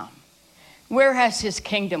kingdom come. Where has his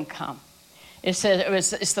kingdom come? It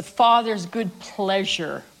says it's the Father's good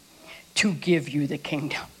pleasure to give you the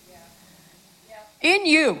kingdom. In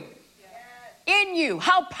you. In you.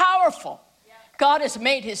 How powerful God has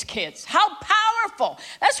made his kids. How powerful.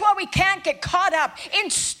 That's why we can't get caught up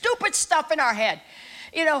in stupid stuff in our head.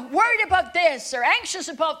 You know, worried about this or anxious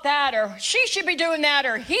about that, or she should be doing that,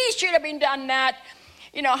 or he should have been done that.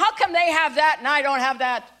 You know, how come they have that and I don't have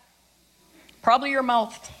that? Probably your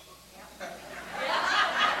mouth.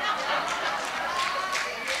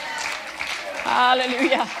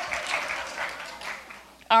 Hallelujah.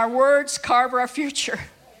 Our words carve our future.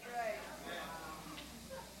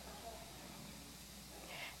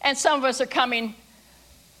 And some of us are coming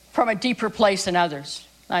from a deeper place than others.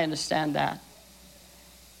 I understand that.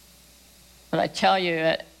 But I tell you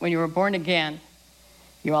that when you were born again,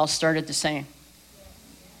 you all started the same.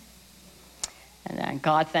 And then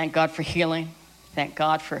thank God for healing. Thank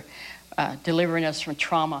God for delivering us from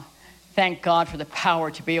trauma. Thank God for the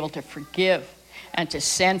power to be able to forgive and to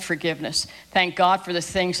send forgiveness. Thank God for the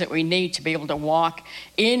things that we need to be able to walk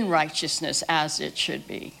in righteousness as it should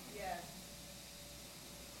be.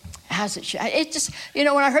 As it should. It just, you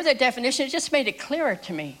know, when I heard that definition, it just made it clearer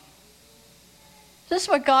to me. This is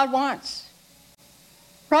what God wants.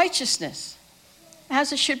 Righteousness,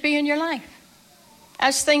 as it should be in your life.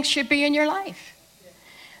 As things should be in your life.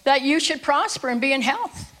 That you should prosper and be in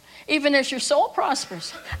health, even as your soul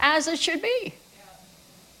prospers, as it should be.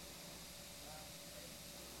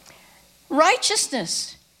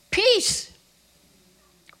 Righteousness, peace.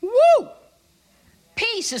 Woo!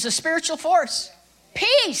 Peace is a spiritual force.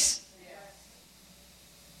 Peace.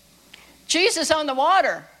 Jesus on the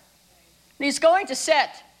water. He's going to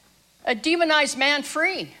set a demonized man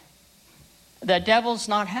free. The devil's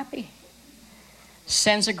not happy.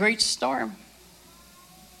 Sends a great storm.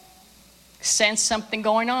 Sense something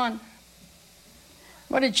going on.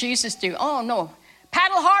 What did Jesus do? Oh, no.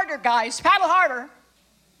 Paddle harder, guys. Paddle harder.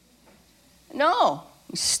 No.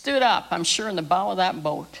 He stood up, I'm sure, in the bow of that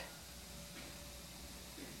boat.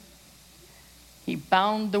 He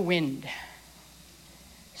bound the wind.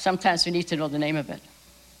 Sometimes we need to know the name of it.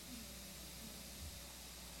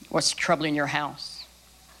 What's troubling your house?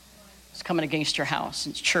 What's coming against your house,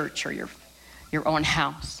 in church, or your own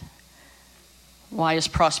house? Why is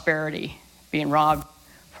prosperity being robbed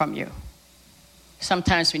from you?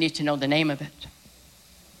 Sometimes we need to know the name of it.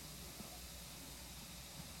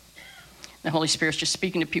 The Holy Spirit's just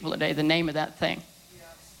speaking to people today, the name of that thing.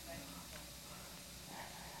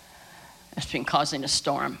 That's been causing a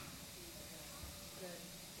storm.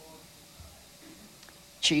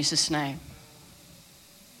 Jesus' name.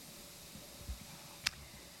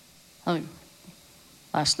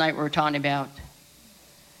 Last night we were talking about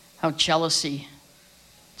how jealousy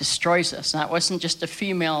destroys us. Now, it wasn't just a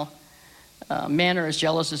female men are as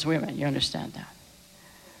jealous as women. You understand that.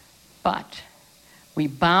 But we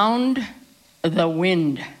bound the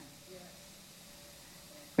wind.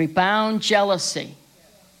 We bound jealousy.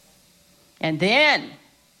 And then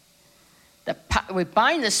we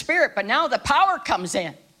bind the spirit, but now the power comes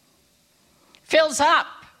in. Fills up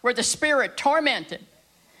where the spirit tormented.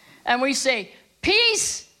 And we say,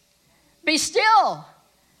 peace, be still,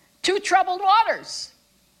 two troubled waters.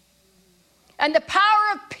 And the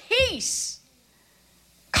power of peace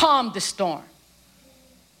calmed the storm.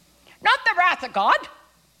 Not the wrath of God.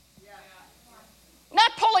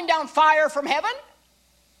 Not pulling down fire from heaven.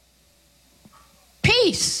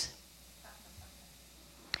 Peace.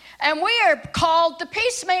 And we are called the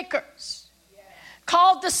peacemakers.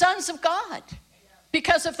 Called the sons of God.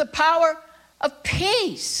 Because of the power of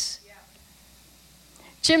peace.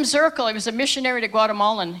 Jim Zirkle, he was a missionary to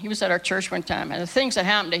Guatemala, and he was at our church one time, and the things that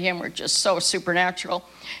happened to him were just so supernatural.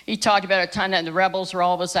 He talked about a time that the rebels were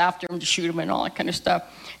always after him to shoot him and all that kind of stuff.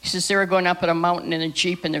 He says they were going up at a mountain in a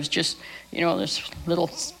Jeep, and there was just, this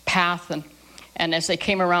little path, and as they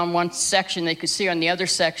came around one section, they could see on the other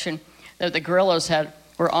section that the guerrillas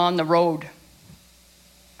were on the road.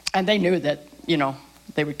 And they knew that,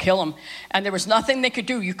 they would kill them. And there was nothing they could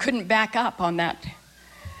do. You couldn't back up on that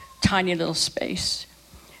tiny little space.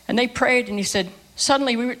 And they prayed, and he said,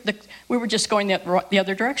 suddenly we were just going the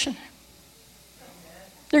other direction.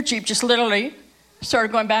 Their Jeep just literally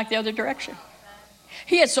started going back the other direction.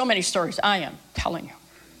 He had so many stories, I am telling you.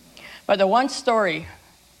 But the one story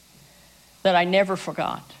that I never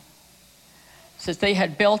forgot says they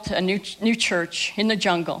had built a new church in the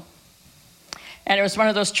jungle. And it was one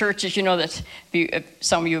of those churches, that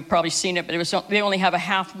some of you have probably seen it, but they only have a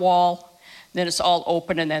half wall, then it's all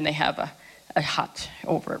open, and then they have a hut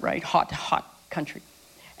over it, right? Hot country.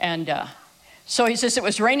 And so he says it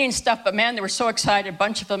was raining and stuff, but man, they were so excited, a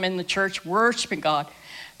bunch of them in the church worshiping God.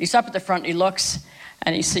 He's up at the front, he looks,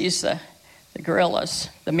 and he sees the gorillas,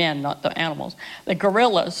 the men, not the animals, the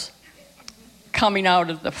gorillas coming out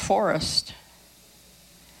of the forest.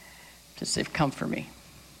 Because they've come for me.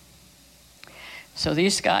 So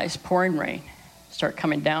these guys, pouring rain, start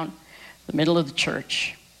coming down the middle of the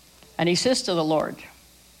church. And he says to the Lord,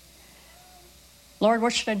 Lord,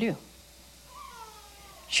 what should I do?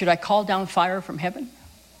 Should I call down fire from heaven?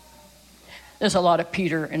 There's a lot of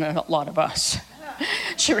Peter and a lot of us.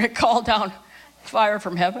 Should I call down fire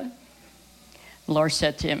from heaven? The Lord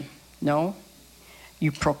said to him, no,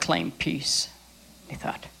 you proclaim peace. He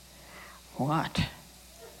thought, what?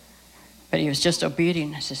 But he was just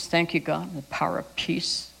obedient. He says, thank you, God. The power of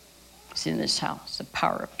peace is in this house. The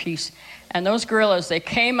power of peace. And those guerrillas, they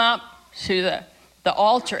came up to the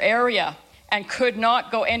altar area and could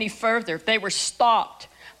not go any further. They were stopped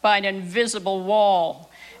by an invisible wall.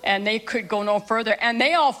 And they could go no further. And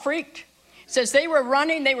they all freaked. It says they were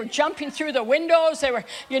running. They were jumping through the windows. They were,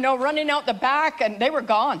 running out the back. And they were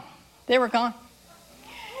gone. They were gone.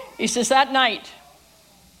 He says that night,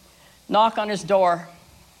 knock on his door.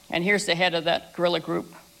 And here's the head of that guerrilla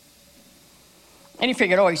group. And he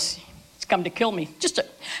figured, he's come to kill me.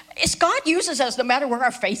 God uses us no matter where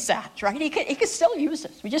our faith's at, right? He can still use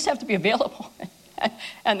us. We just have to be available.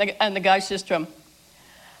 And the guy says to him,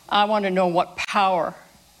 I want to know what power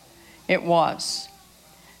it was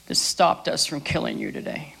that stopped us from killing you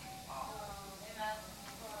today.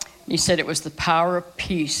 He said it was the power of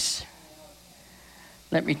peace.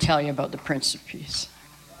 Let me tell you about the Prince of Peace.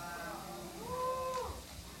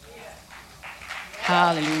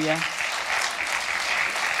 Hallelujah.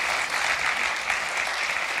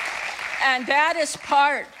 And that is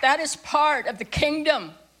part of the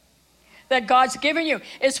kingdom that God's given you.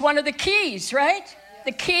 It's one of the keys, right?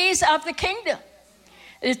 The keys of the kingdom.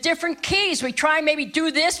 There's different keys. We try and maybe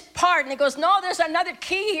do this part, and it goes, no, there's another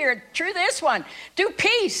key here. Through this one, do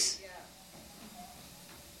peace.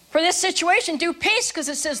 For this situation, do peace, because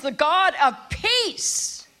it says the God of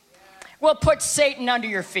peace will put Satan under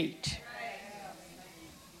your feet.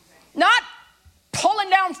 Not pulling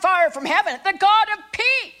down fire from heaven, the God of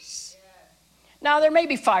peace. Now, there may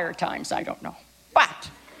be fire times, I don't know. But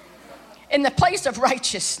in the place of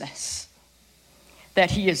righteousness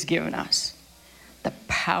that he has given us, the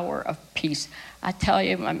power of peace. I tell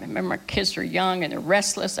you, I remember my kids are young and they're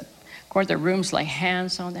restless. I go to their rooms, lay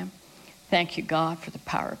hands on them. Thank you, God, for the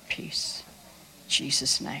power of peace. In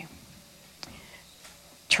Jesus' name.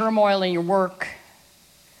 Turmoil in your work.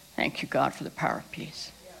 Thank you, God, for the power of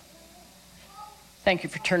peace. Thank you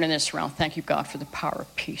for turning this around. Thank you, God, for the power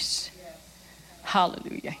of peace.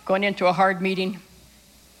 Hallelujah. Going into a hard meeting.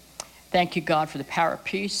 Thank you, God, for the power of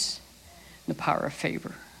peace and the power of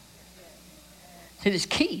favor. See, there's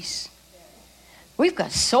keys. We've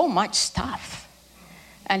got so much stuff.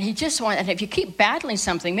 And he just wants, and if you keep battling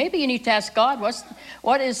something, maybe you need to ask God,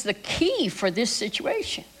 what is the key for this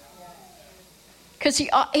situation? Because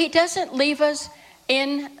he doesn't leave us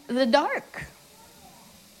in the dark.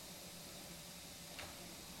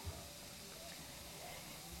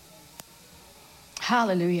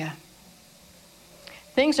 Hallelujah.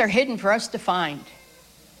 Things are hidden for us to find.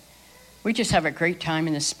 We just have a great time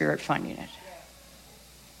in the Spirit finding it.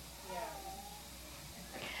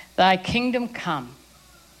 Thy kingdom come,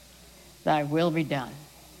 thy will be done,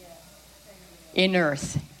 in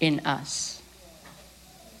earth, in us.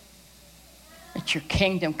 Let your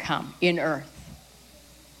kingdom come in earth.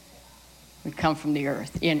 We come from the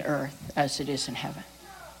earth, in earth, as it is in heaven.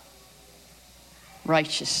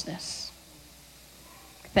 Righteousness.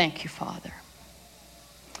 Thank you, Father.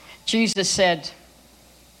 Jesus said,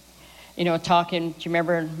 talking, do you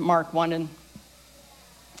remember in Mark 1 and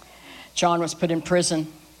John was put in prison?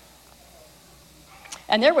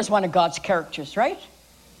 And there was one of God's characters, right?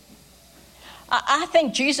 I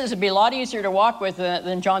think Jesus would be a lot easier to walk with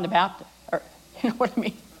than John the Baptist. Or, you know what I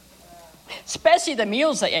mean? Especially the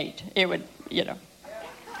meals they ate. It would,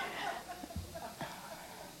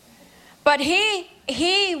 But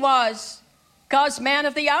he was God's man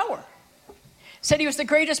of the hour. Said he was the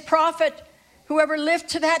greatest prophet who ever lived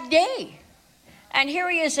to that day. And here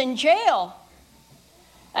he is in jail.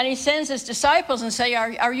 And he sends his disciples and say,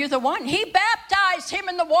 are you the one? He baptized him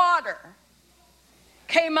in the water.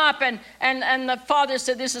 Came up and the Father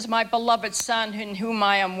said, this is my beloved Son in whom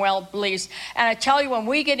I am well pleased. And I tell you, when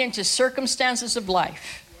we get into circumstances of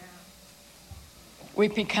life, we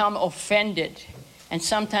become offended. And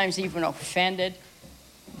sometimes even offended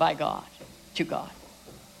by God, to God.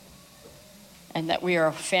 And that we are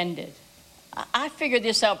offended. I figured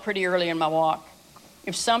this out pretty early in my walk.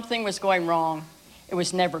 If something was going wrong, it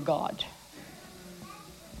was never God.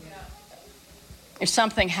 If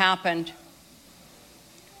something happened,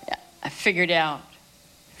 I figured out,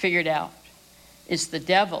 it's the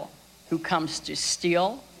devil who comes to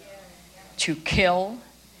steal, to kill,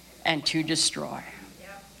 and to destroy.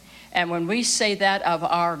 And when we say that of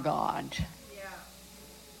our God,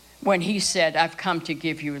 when he said, I've come to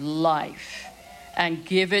give you life and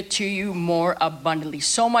give it to you more abundantly,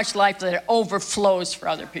 so much life that it overflows for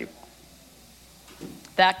other people.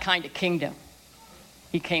 That kind of kingdom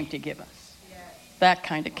he came to give us. That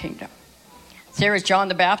kind of kingdom. So here is John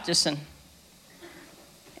the Baptist,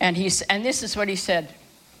 and this is what he said.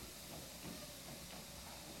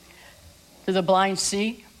 Do the blind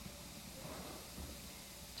see?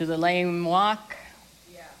 Do the lame walk?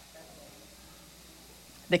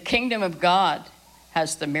 The kingdom of God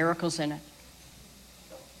has the miracles in it.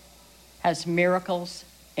 Has miracles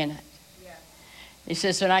in it. He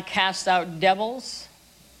says, when I cast out devils,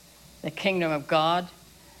 the kingdom of God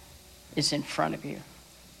is in front of you.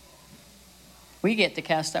 We get to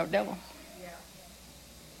cast out devils.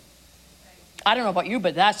 I don't know about you,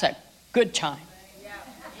 but that's a good time.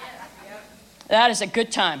 That is a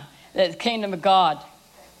good time. The kingdom of God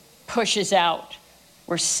pushes out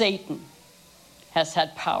where Satan has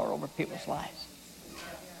had power over people's lives.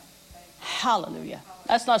 Hallelujah.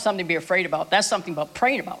 That's not something to be afraid about. That's something about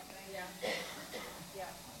praying about.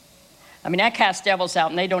 I mean, I cast devils out,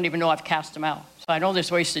 and they don't even know I've cast them out. So I know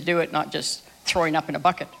there's ways to do it, not just throwing up in a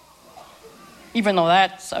bucket. Even though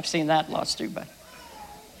I've seen that lots too, but.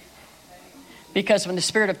 Because when the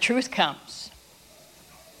Spirit of truth comes,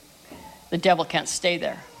 the devil can't stay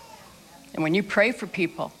there. And when you pray for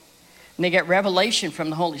people, and they get revelation from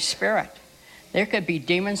the Holy Spirit, there could be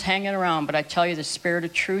demons hanging around, but I tell you, the Spirit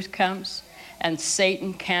of truth comes, and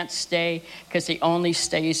Satan can't stay because he only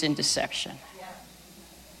stays in deception.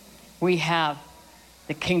 We have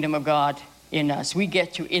the kingdom of God in us. We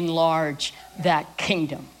get to enlarge that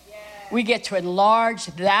kingdom. We get to enlarge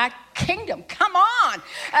that kingdom. Come on.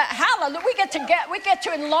 Hallelujah. We get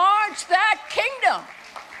to enlarge that kingdom.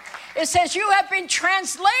 It says you have been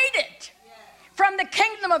translated from the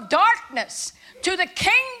kingdom of darkness to the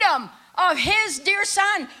kingdom of his dear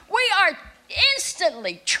Son. We are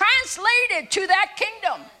instantly translated to that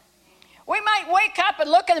kingdom. We might wake up and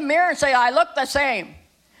look in the mirror and say, I look the same.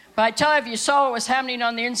 But I tell you, if you saw what was happening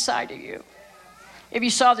on the inside of you, if you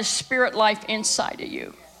saw the spirit life inside of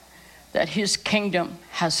you, that his kingdom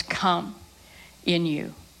has come in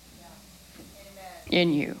you.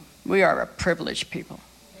 In you. We are a privileged people.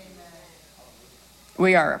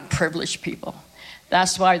 We are a privileged people.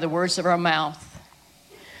 That's why the words of our mouth,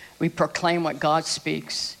 we proclaim what God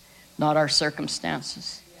speaks, not our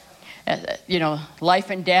circumstances. Life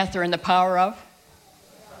and death are in the power of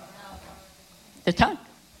the tongue.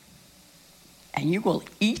 And you will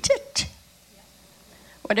eat it.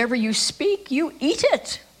 Whatever you speak, you eat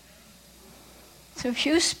it. So if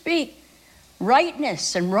you speak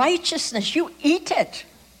rightness and righteousness, you eat it.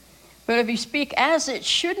 But if you speak as it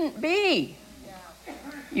shouldn't be,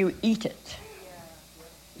 you eat it.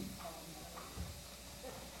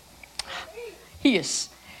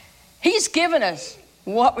 He's given us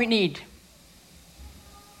what we need.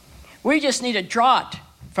 We just need to draw it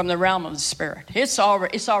from the realm of the Spirit. It's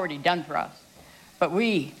already done for us. But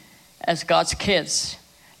we, as God's kids,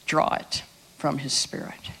 draw it from His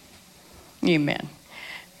Spirit. Amen.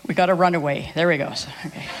 We got to run away. There he goes.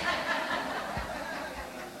 Okay.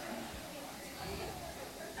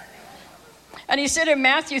 And he said in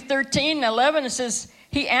Matthew 13:11, it says,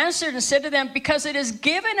 he answered and said to them, because it is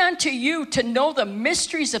given unto you to know the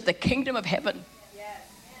mysteries of the kingdom of heaven. Yes.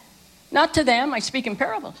 Not to them, I speak in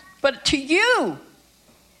parables, but to you.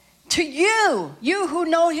 To you, you who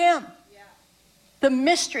know Him. Yeah. The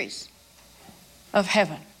mysteries of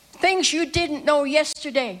heaven. Things you didn't know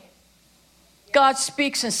yesterday. God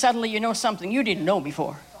speaks and suddenly you know something you didn't know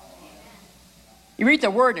before. You read the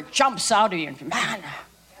word, it jumps out of you. And man,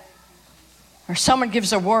 or someone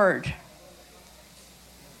gives a word.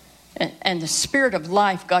 And the spirit of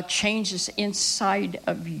life, God changes inside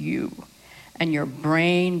of you. And your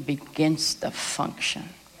brain begins to function.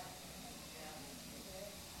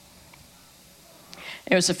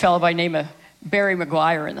 There was a fellow by the name of Barry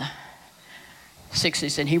McGuire in the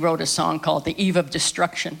 60s. And he wrote a song called The Eve of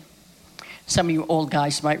Destruction. Some of you old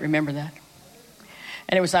guys might remember that.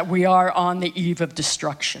 And it was that we are on the eve of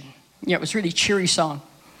destruction. Yeah, it was a really cheery song.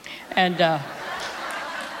 And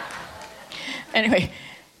anyway,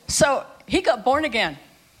 so he got born again.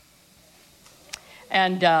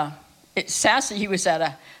 And it's Sassy, he was at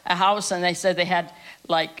a house, and they said they had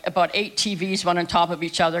like about 8 TVs, one on top of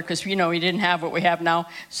each other, because, you know, we didn't have what we have now.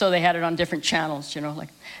 So they had it on different channels, you know, like,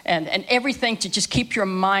 and everything to just keep your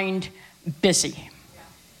mind busy.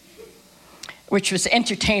 Which was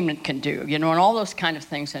entertainment can do, you know, and all those kind of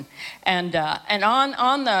things. And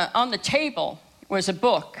on the table was a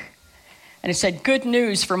book, and it said "Good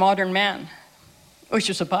News for Modern Man," which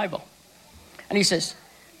was a Bible. And he says,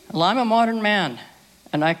 "Well, I'm a modern man,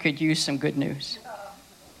 and I could use some good news."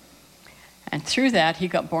 And through that, he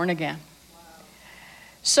got born again.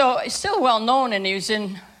 So he's still well known, and he was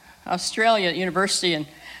in Australia at university, and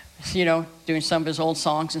you know, doing some of his old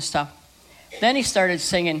songs and stuff. Then he started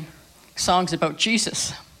singing songs about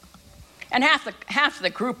Jesus. And half the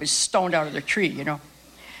group is stoned out of their tree, you know.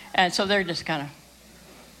 And so they're just kind of,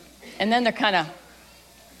 and then they're kind of,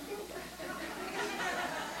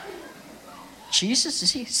 Jesus?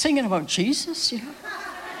 Is he singing about Jesus? You know?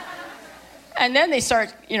 And then they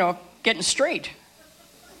start, you know, getting straight.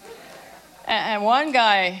 And one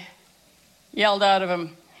guy yelled out of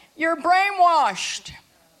him, "You're brainwashed."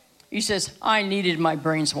 He says, "I needed my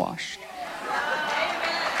brains washed."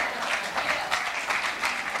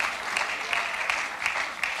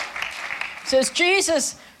 Says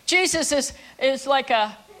Jesus is like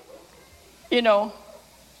a, you know,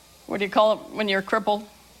 what do you call it when you're crippled?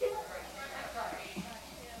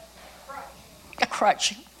 A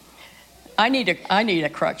crutch. I need a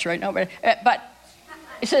crutch right now, but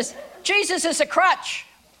it says Jesus is a crutch.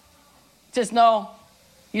 It says no,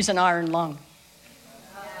 he's an iron lung.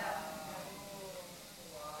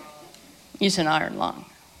 He's an iron lung.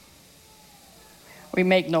 We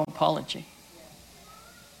make no apology.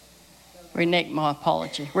 We make no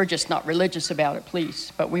apology. We're just not religious about it,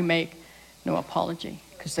 please. But we make no apology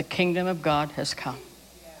because the kingdom of God has come.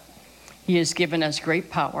 He has given us great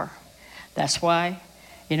power. That's why,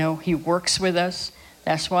 you know, He works with us.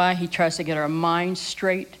 That's why He tries to get our minds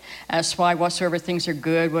straight. That's why whatsoever things are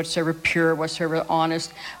good, whatsoever pure, whatsoever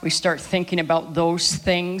honest, we start thinking about those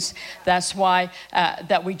things. That's why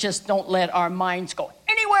that we just don't let our minds go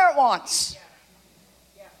anywhere it wants.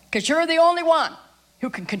 Because you're the only one who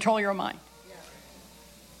can control your mind.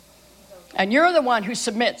 And you're the one who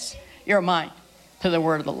submits your mind to the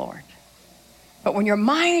word of the Lord. But when your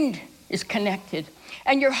mind is connected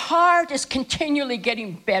and your heart is continually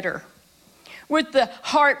getting better, with the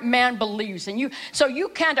heart man believes, and you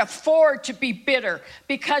can't afford to be bitter,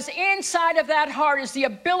 because inside of that heart is the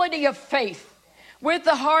ability of faith. With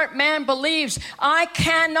the heart man believes. I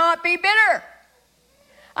cannot be bitter.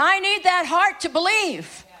 I need that heart to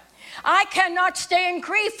believe. I cannot stay in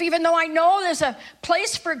grief, even though I know there's a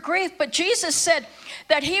place for grief. But Jesus said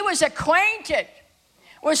that He was acquainted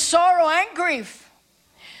with sorrow and grief.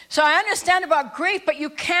 So I understand about grief, but you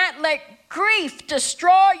can't let grief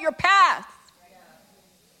destroy your path.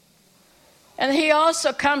 And He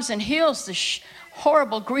also comes and heals the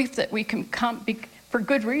horrible grief that we can for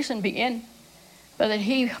good reason be in. But that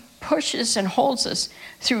He pushes and holds us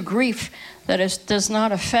through grief that does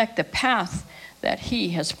not affect the path that He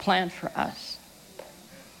has planned for us.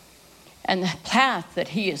 And the path that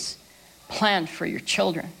He has planned for your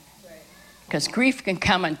children. Because grief can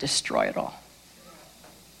come and destroy it all.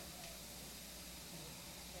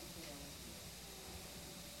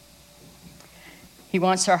 He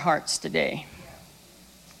wants our hearts today.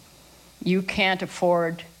 You can't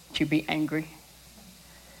afford to be angry.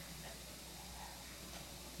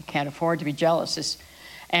 You can't afford to be jealous.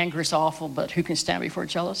 Anger is awful, but who can stand before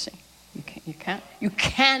jealousy? You can't. You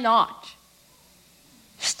cannot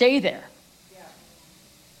stay there.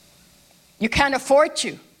 You can't afford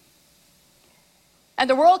to. And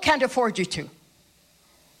the world can't afford you to.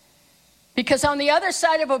 Because on the other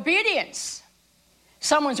side of obedience,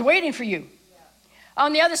 someone's waiting for you.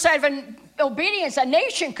 On the other side of obedience, a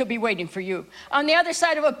nation could be waiting for you. On the other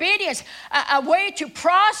side of obedience, a way to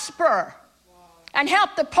prosper and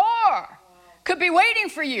help the poor could be waiting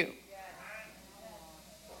for you.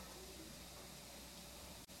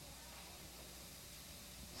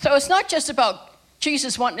 So it's not just about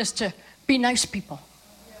Jesus wanting us to be nice people,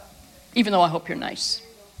 even though I hope you're nice.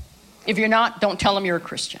 If you're not, don't tell them you're a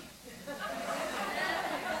Christian.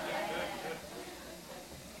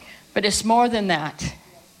 But it's more than that.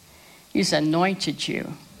 He's anointed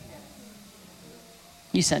you.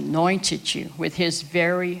 He's anointed you with his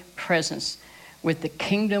very presence, with the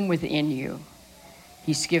kingdom within you.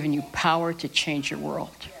 He's given you power to change your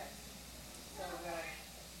world.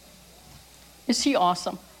 Is he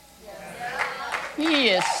awesome? He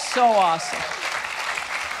is so awesome.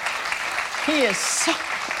 He is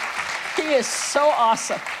so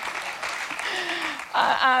awesome.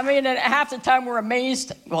 I mean, and half the time we're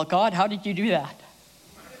amazed. Well, God, how did you do that?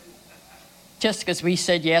 Just because we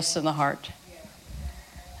said yes in the heart.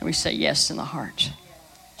 And we say yes in the heart. In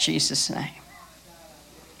Jesus' name.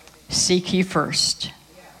 Seek ye first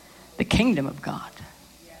the kingdom of God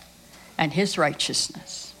and his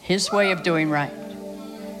righteousness, his way of doing right.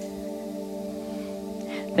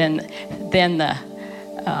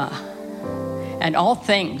 And all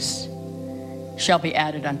things shall be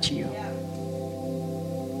added unto you.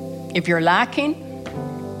 If you're lacking,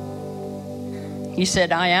 he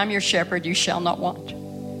said, I am your shepherd, you shall not want.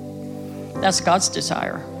 That's God's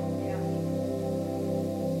desire.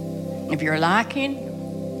 If you're lacking,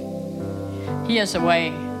 he has a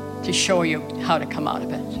way to show you how to come out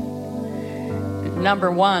of it. Number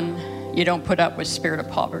one, you don't put up with spirit of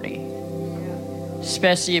poverty,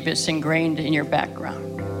 especially if it's ingrained in your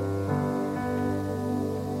background.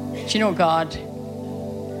 Do you know God,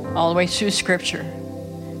 all the way through Scripture,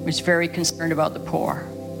 was very concerned about the poor.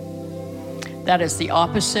 That is the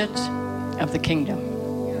opposite of the kingdom.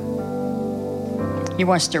 He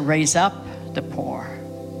wants to raise up the poor.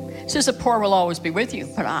 He says the poor will always be with you,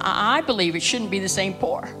 but I believe it shouldn't be the same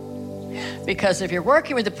poor. Because if you're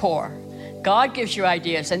working with the poor, God gives you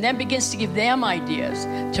ideas and then begins to give them ideas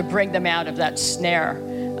to bring them out of that snare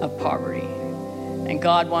of poverty. And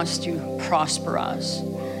God wants to prosper us.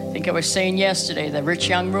 I think I was saying yesterday, the rich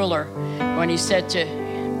young ruler, when he said to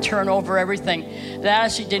turn over everything, that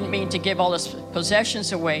actually didn't mean to give all his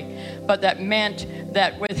possessions away, but that meant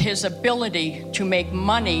that with his ability to make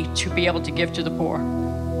money to be able to give to the poor.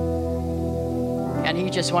 And he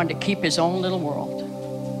just wanted to keep his own little world.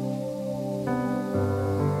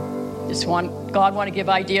 Does God want to give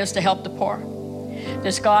ideas to help the poor?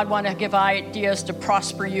 Does God want to give ideas to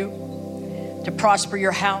prosper you, to prosper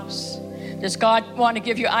your house? Does God want to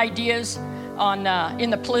give you ideas on in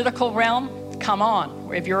the political realm? Come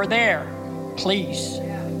on, if you're there, please.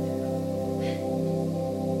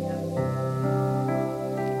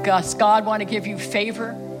 Does God want to give you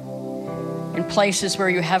favor in places where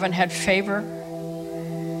you haven't had favor?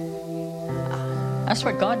 That's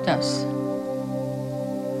what God does.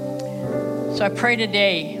 So I pray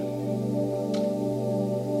today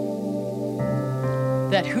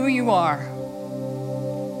that who you are,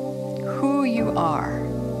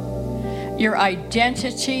 your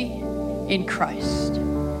identity in Christ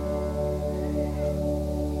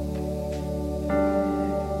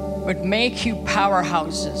would make you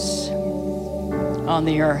powerhouses on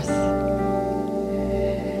the earth.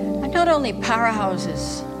 And not only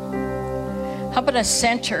powerhouses, how about a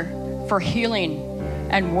center for healing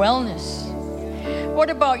and wellness? What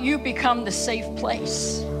about you become the safe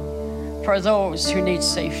place for those who need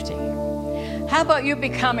safety? How about you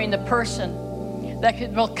becoming the person that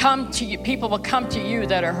will come to you, people will come to you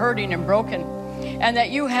that are hurting and broken, and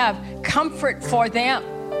that you have comfort for them.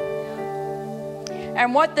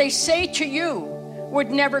 And what they say to you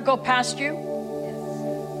would never go past you.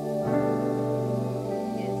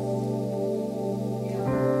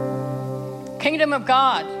 Kingdom of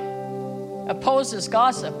God opposes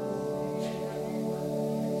gossip.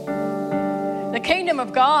 The kingdom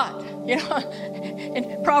of God,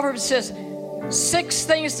 in Proverbs says, 6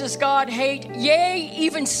 things does God hate, yea,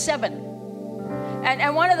 even 7.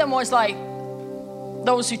 And one of them was like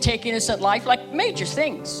those who take innocent life, like major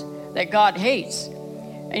things that God hates.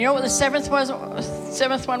 And you know what the seventh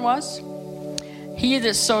one was? He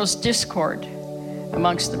that sows discord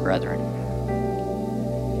amongst the brethren.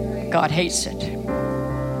 God hates it.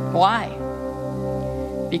 Why?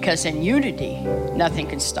 Because in unity, nothing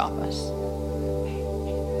can stop us.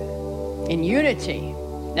 In unity,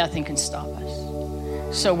 nothing can stop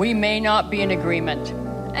us. So we may not be in agreement.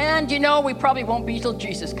 And, we probably won't be till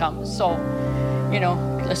Jesus comes. So,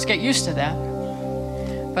 let's get used to that.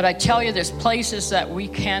 But I tell you, there's places that we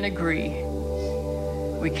can't agree.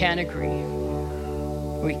 We can't agree.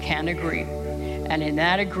 We can't agree. And in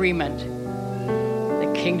that agreement,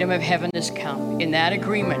 the kingdom of heaven has come. In that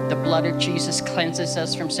agreement, the blood of Jesus cleanses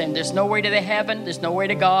us from sin. There's no way to the heaven, there's no way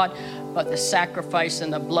to God, but the sacrifice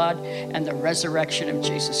and the blood and the resurrection of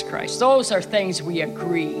Jesus Christ. Those are things we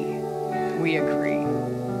agree. We agree.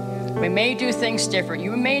 We may do things different.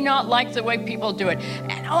 You may not like the way people do it.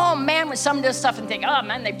 And oh man, when someone does stuff and think, oh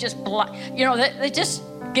man, they've just, they just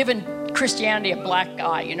given Christianity a black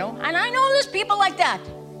eye, And I know there's people like that.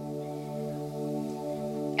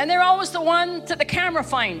 And they're always the one that the camera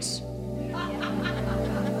finds.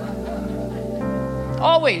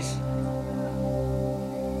 Always.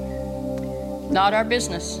 Not our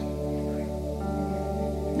business.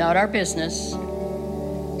 Not our business.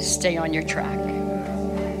 Stay on your track.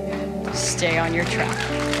 Stay on your track.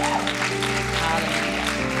 Hallelujah.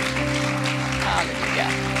 Hallelujah.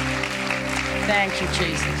 Thank you,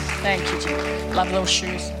 Jesus. Thank you, Jesus. Love those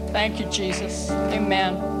shoes. Thank you, Jesus.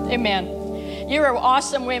 Amen. Amen. You are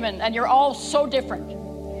awesome women, and you're all so different.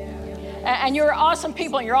 And you're awesome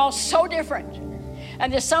people, and you're all so different.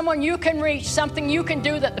 And there's someone you can reach, something you can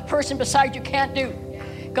do that the person beside you can't do.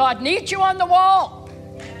 God needs you on the wall.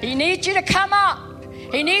 He needs you to come up.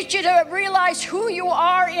 He needs you to realize who you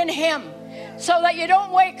are in Him, so that you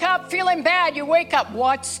don't wake up feeling bad. You wake up,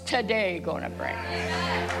 what's today going to bring?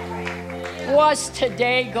 What's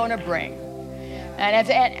today going to bring?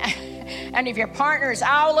 And if your partner is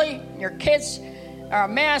owly, your kids are a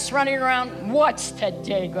mess running around, what's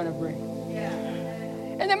today going to bring?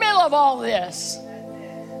 In the middle of all this,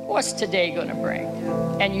 what's today going to bring?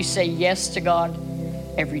 And you say yes to God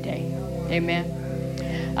every day. Amen.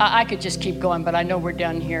 I could just keep going, but I know we're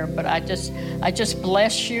done here. But I just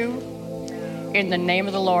bless you in the name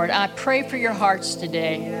of the Lord. I pray for your hearts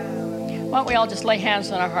today. Why don't we all just lay hands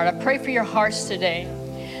on our heart? I pray for your hearts today,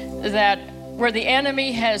 that where the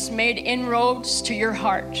enemy has made inroads to your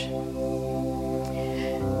heart,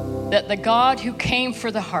 that the God who came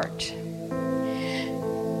for the heart,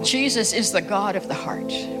 Jesus is the God of the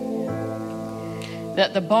heart,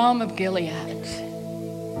 that the balm of Gilead,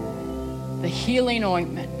 the healing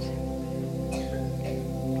ointment,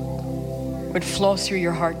 would flow through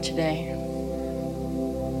your heart today.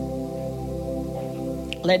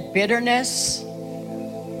 Let bitterness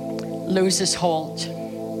lose its hold.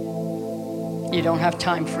 You don't have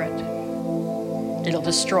time for it. It'll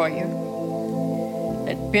destroy you.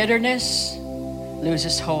 Let bitterness lose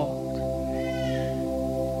its hold.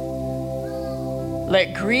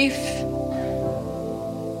 Let grief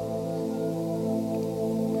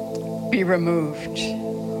be removed,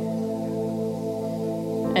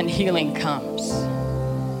 and healing comes.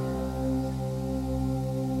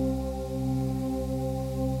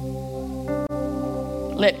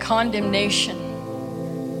 Let condemnation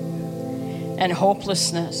and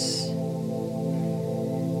hopelessness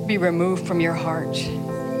be removed from your heart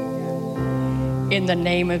in the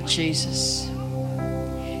name of Jesus.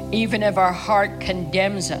 Even if our heart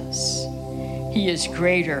condemns us, He is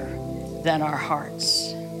greater than our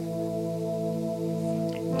hearts.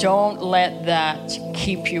 Don't let that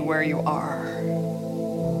keep you where you are.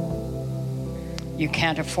 You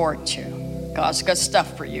can't afford to. God's got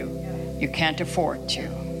stuff for you. You can't afford to.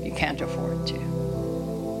 You can't afford to.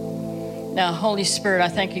 Now, Holy Spirit, I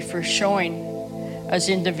thank you for showing us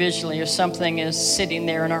individually if something is sitting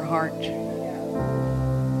there in our heart.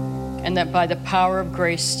 And that by the power of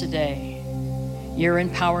grace today, your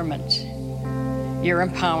empowerment, your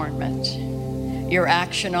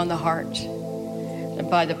action on the heart, that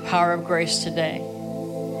by the power of grace today,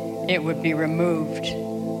 it would be removed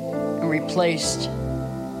and replaced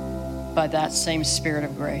by that same Spirit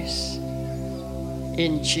of grace.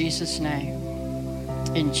 In Jesus' name.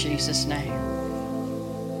 In Jesus' name.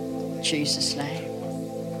 Jesus' name.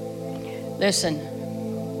 Listen,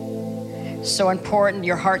 so important.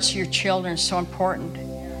 Your hearts to your children is so important.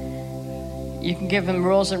 You can give them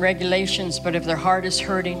rules and regulations, but if their heart is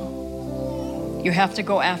hurting, you have to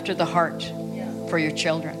go after the heart for your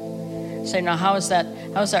children. Say, now, how is that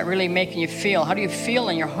really making you feel? How do you feel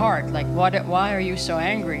in your heart? Like, why are you so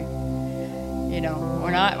angry? You know,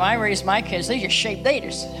 when I raised my kids, they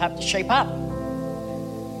just have to shape up.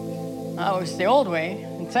 That was the old way.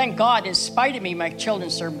 And thank God, in spite of me, my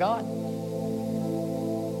children serve God.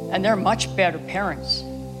 And they're much better parents.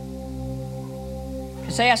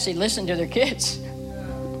 Because they actually listen to their kids.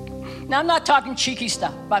 Now, I'm not talking cheeky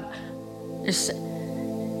stuff, but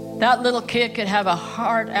that little kid could have a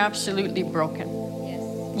heart absolutely broken.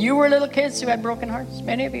 Yes. You were little kids who had broken hearts,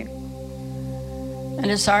 many of you.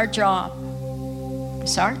 And it's our job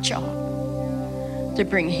to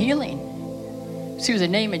bring healing through the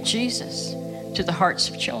name of Jesus to the hearts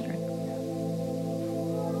of children.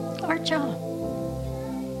 Our job.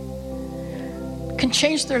 Can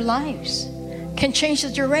change their lives, can change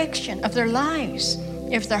the direction of their lives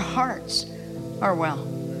if their hearts are well.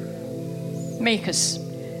 Make us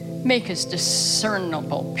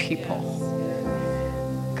discernible people,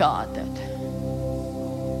 God, that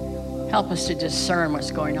help us to discern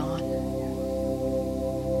what's going on.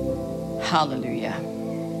 Hallelujah.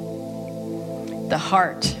 The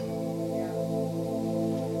heart.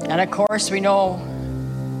 And of course we know,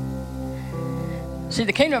 see,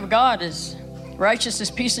 the kingdom of God is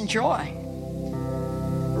righteousness, peace, and joy.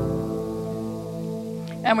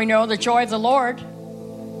 And we know the joy of the Lord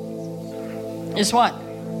is what?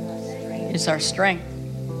 Is our strength.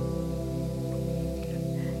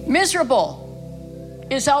 Miserable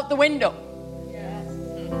is out the window.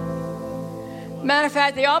 Matter of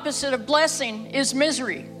fact, the opposite of blessing is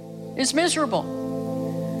misery, is miserable.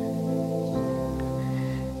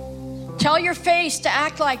 Tell your face to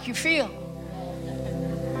act like you feel.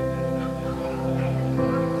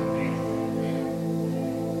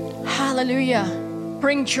 Hallelujah.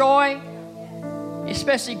 Bring joy,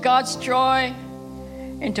 especially God's joy,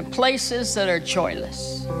 into places that are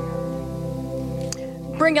joyless.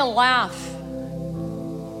 Bring a laugh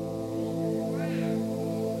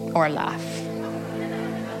or laugh.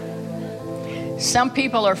 Some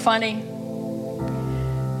people are funny.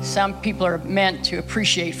 Some people are meant to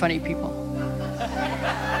appreciate funny people.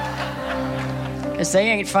 Because they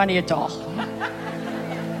ain't funny at all.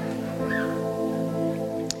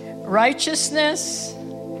 Righteousness,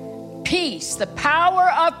 peace, the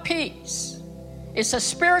power of peace. It's a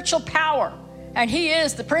spiritual power, and He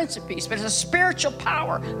is the Prince of Peace, but it's a spiritual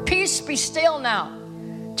power. Peace be still now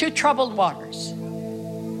to troubled waters.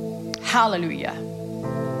 Hallelujah.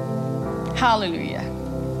 Hallelujah.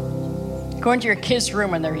 Go into your kids'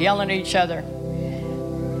 room and they're yelling at each other.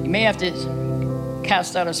 You may have to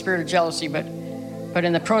cast out a spirit of jealousy, but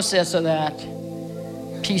in the process of that,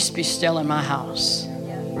 peace be still in my house.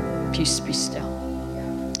 Peace be still.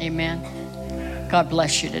 Amen. God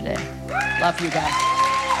bless you today. Love you guys.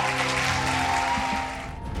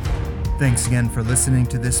 Thanks again for listening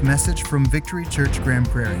to this message from Victory Church Grand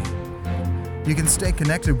Prairie. You can stay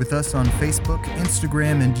connected with us on Facebook,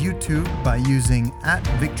 Instagram, and YouTube by using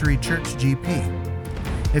 @VictoryChurchGP.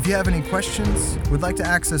 If you have any questions, would like to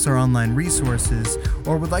access our online resources,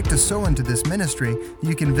 or would like to sow into this ministry,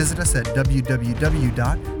 you can visit us at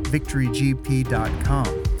www.victorygp.com.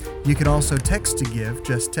 You can also text to give.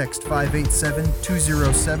 Just text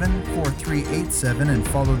 587-207-4387 and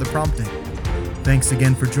follow the prompting. Thanks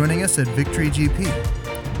again for joining us at Victory GP.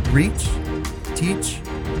 Reach, teach,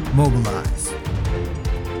 mobilize.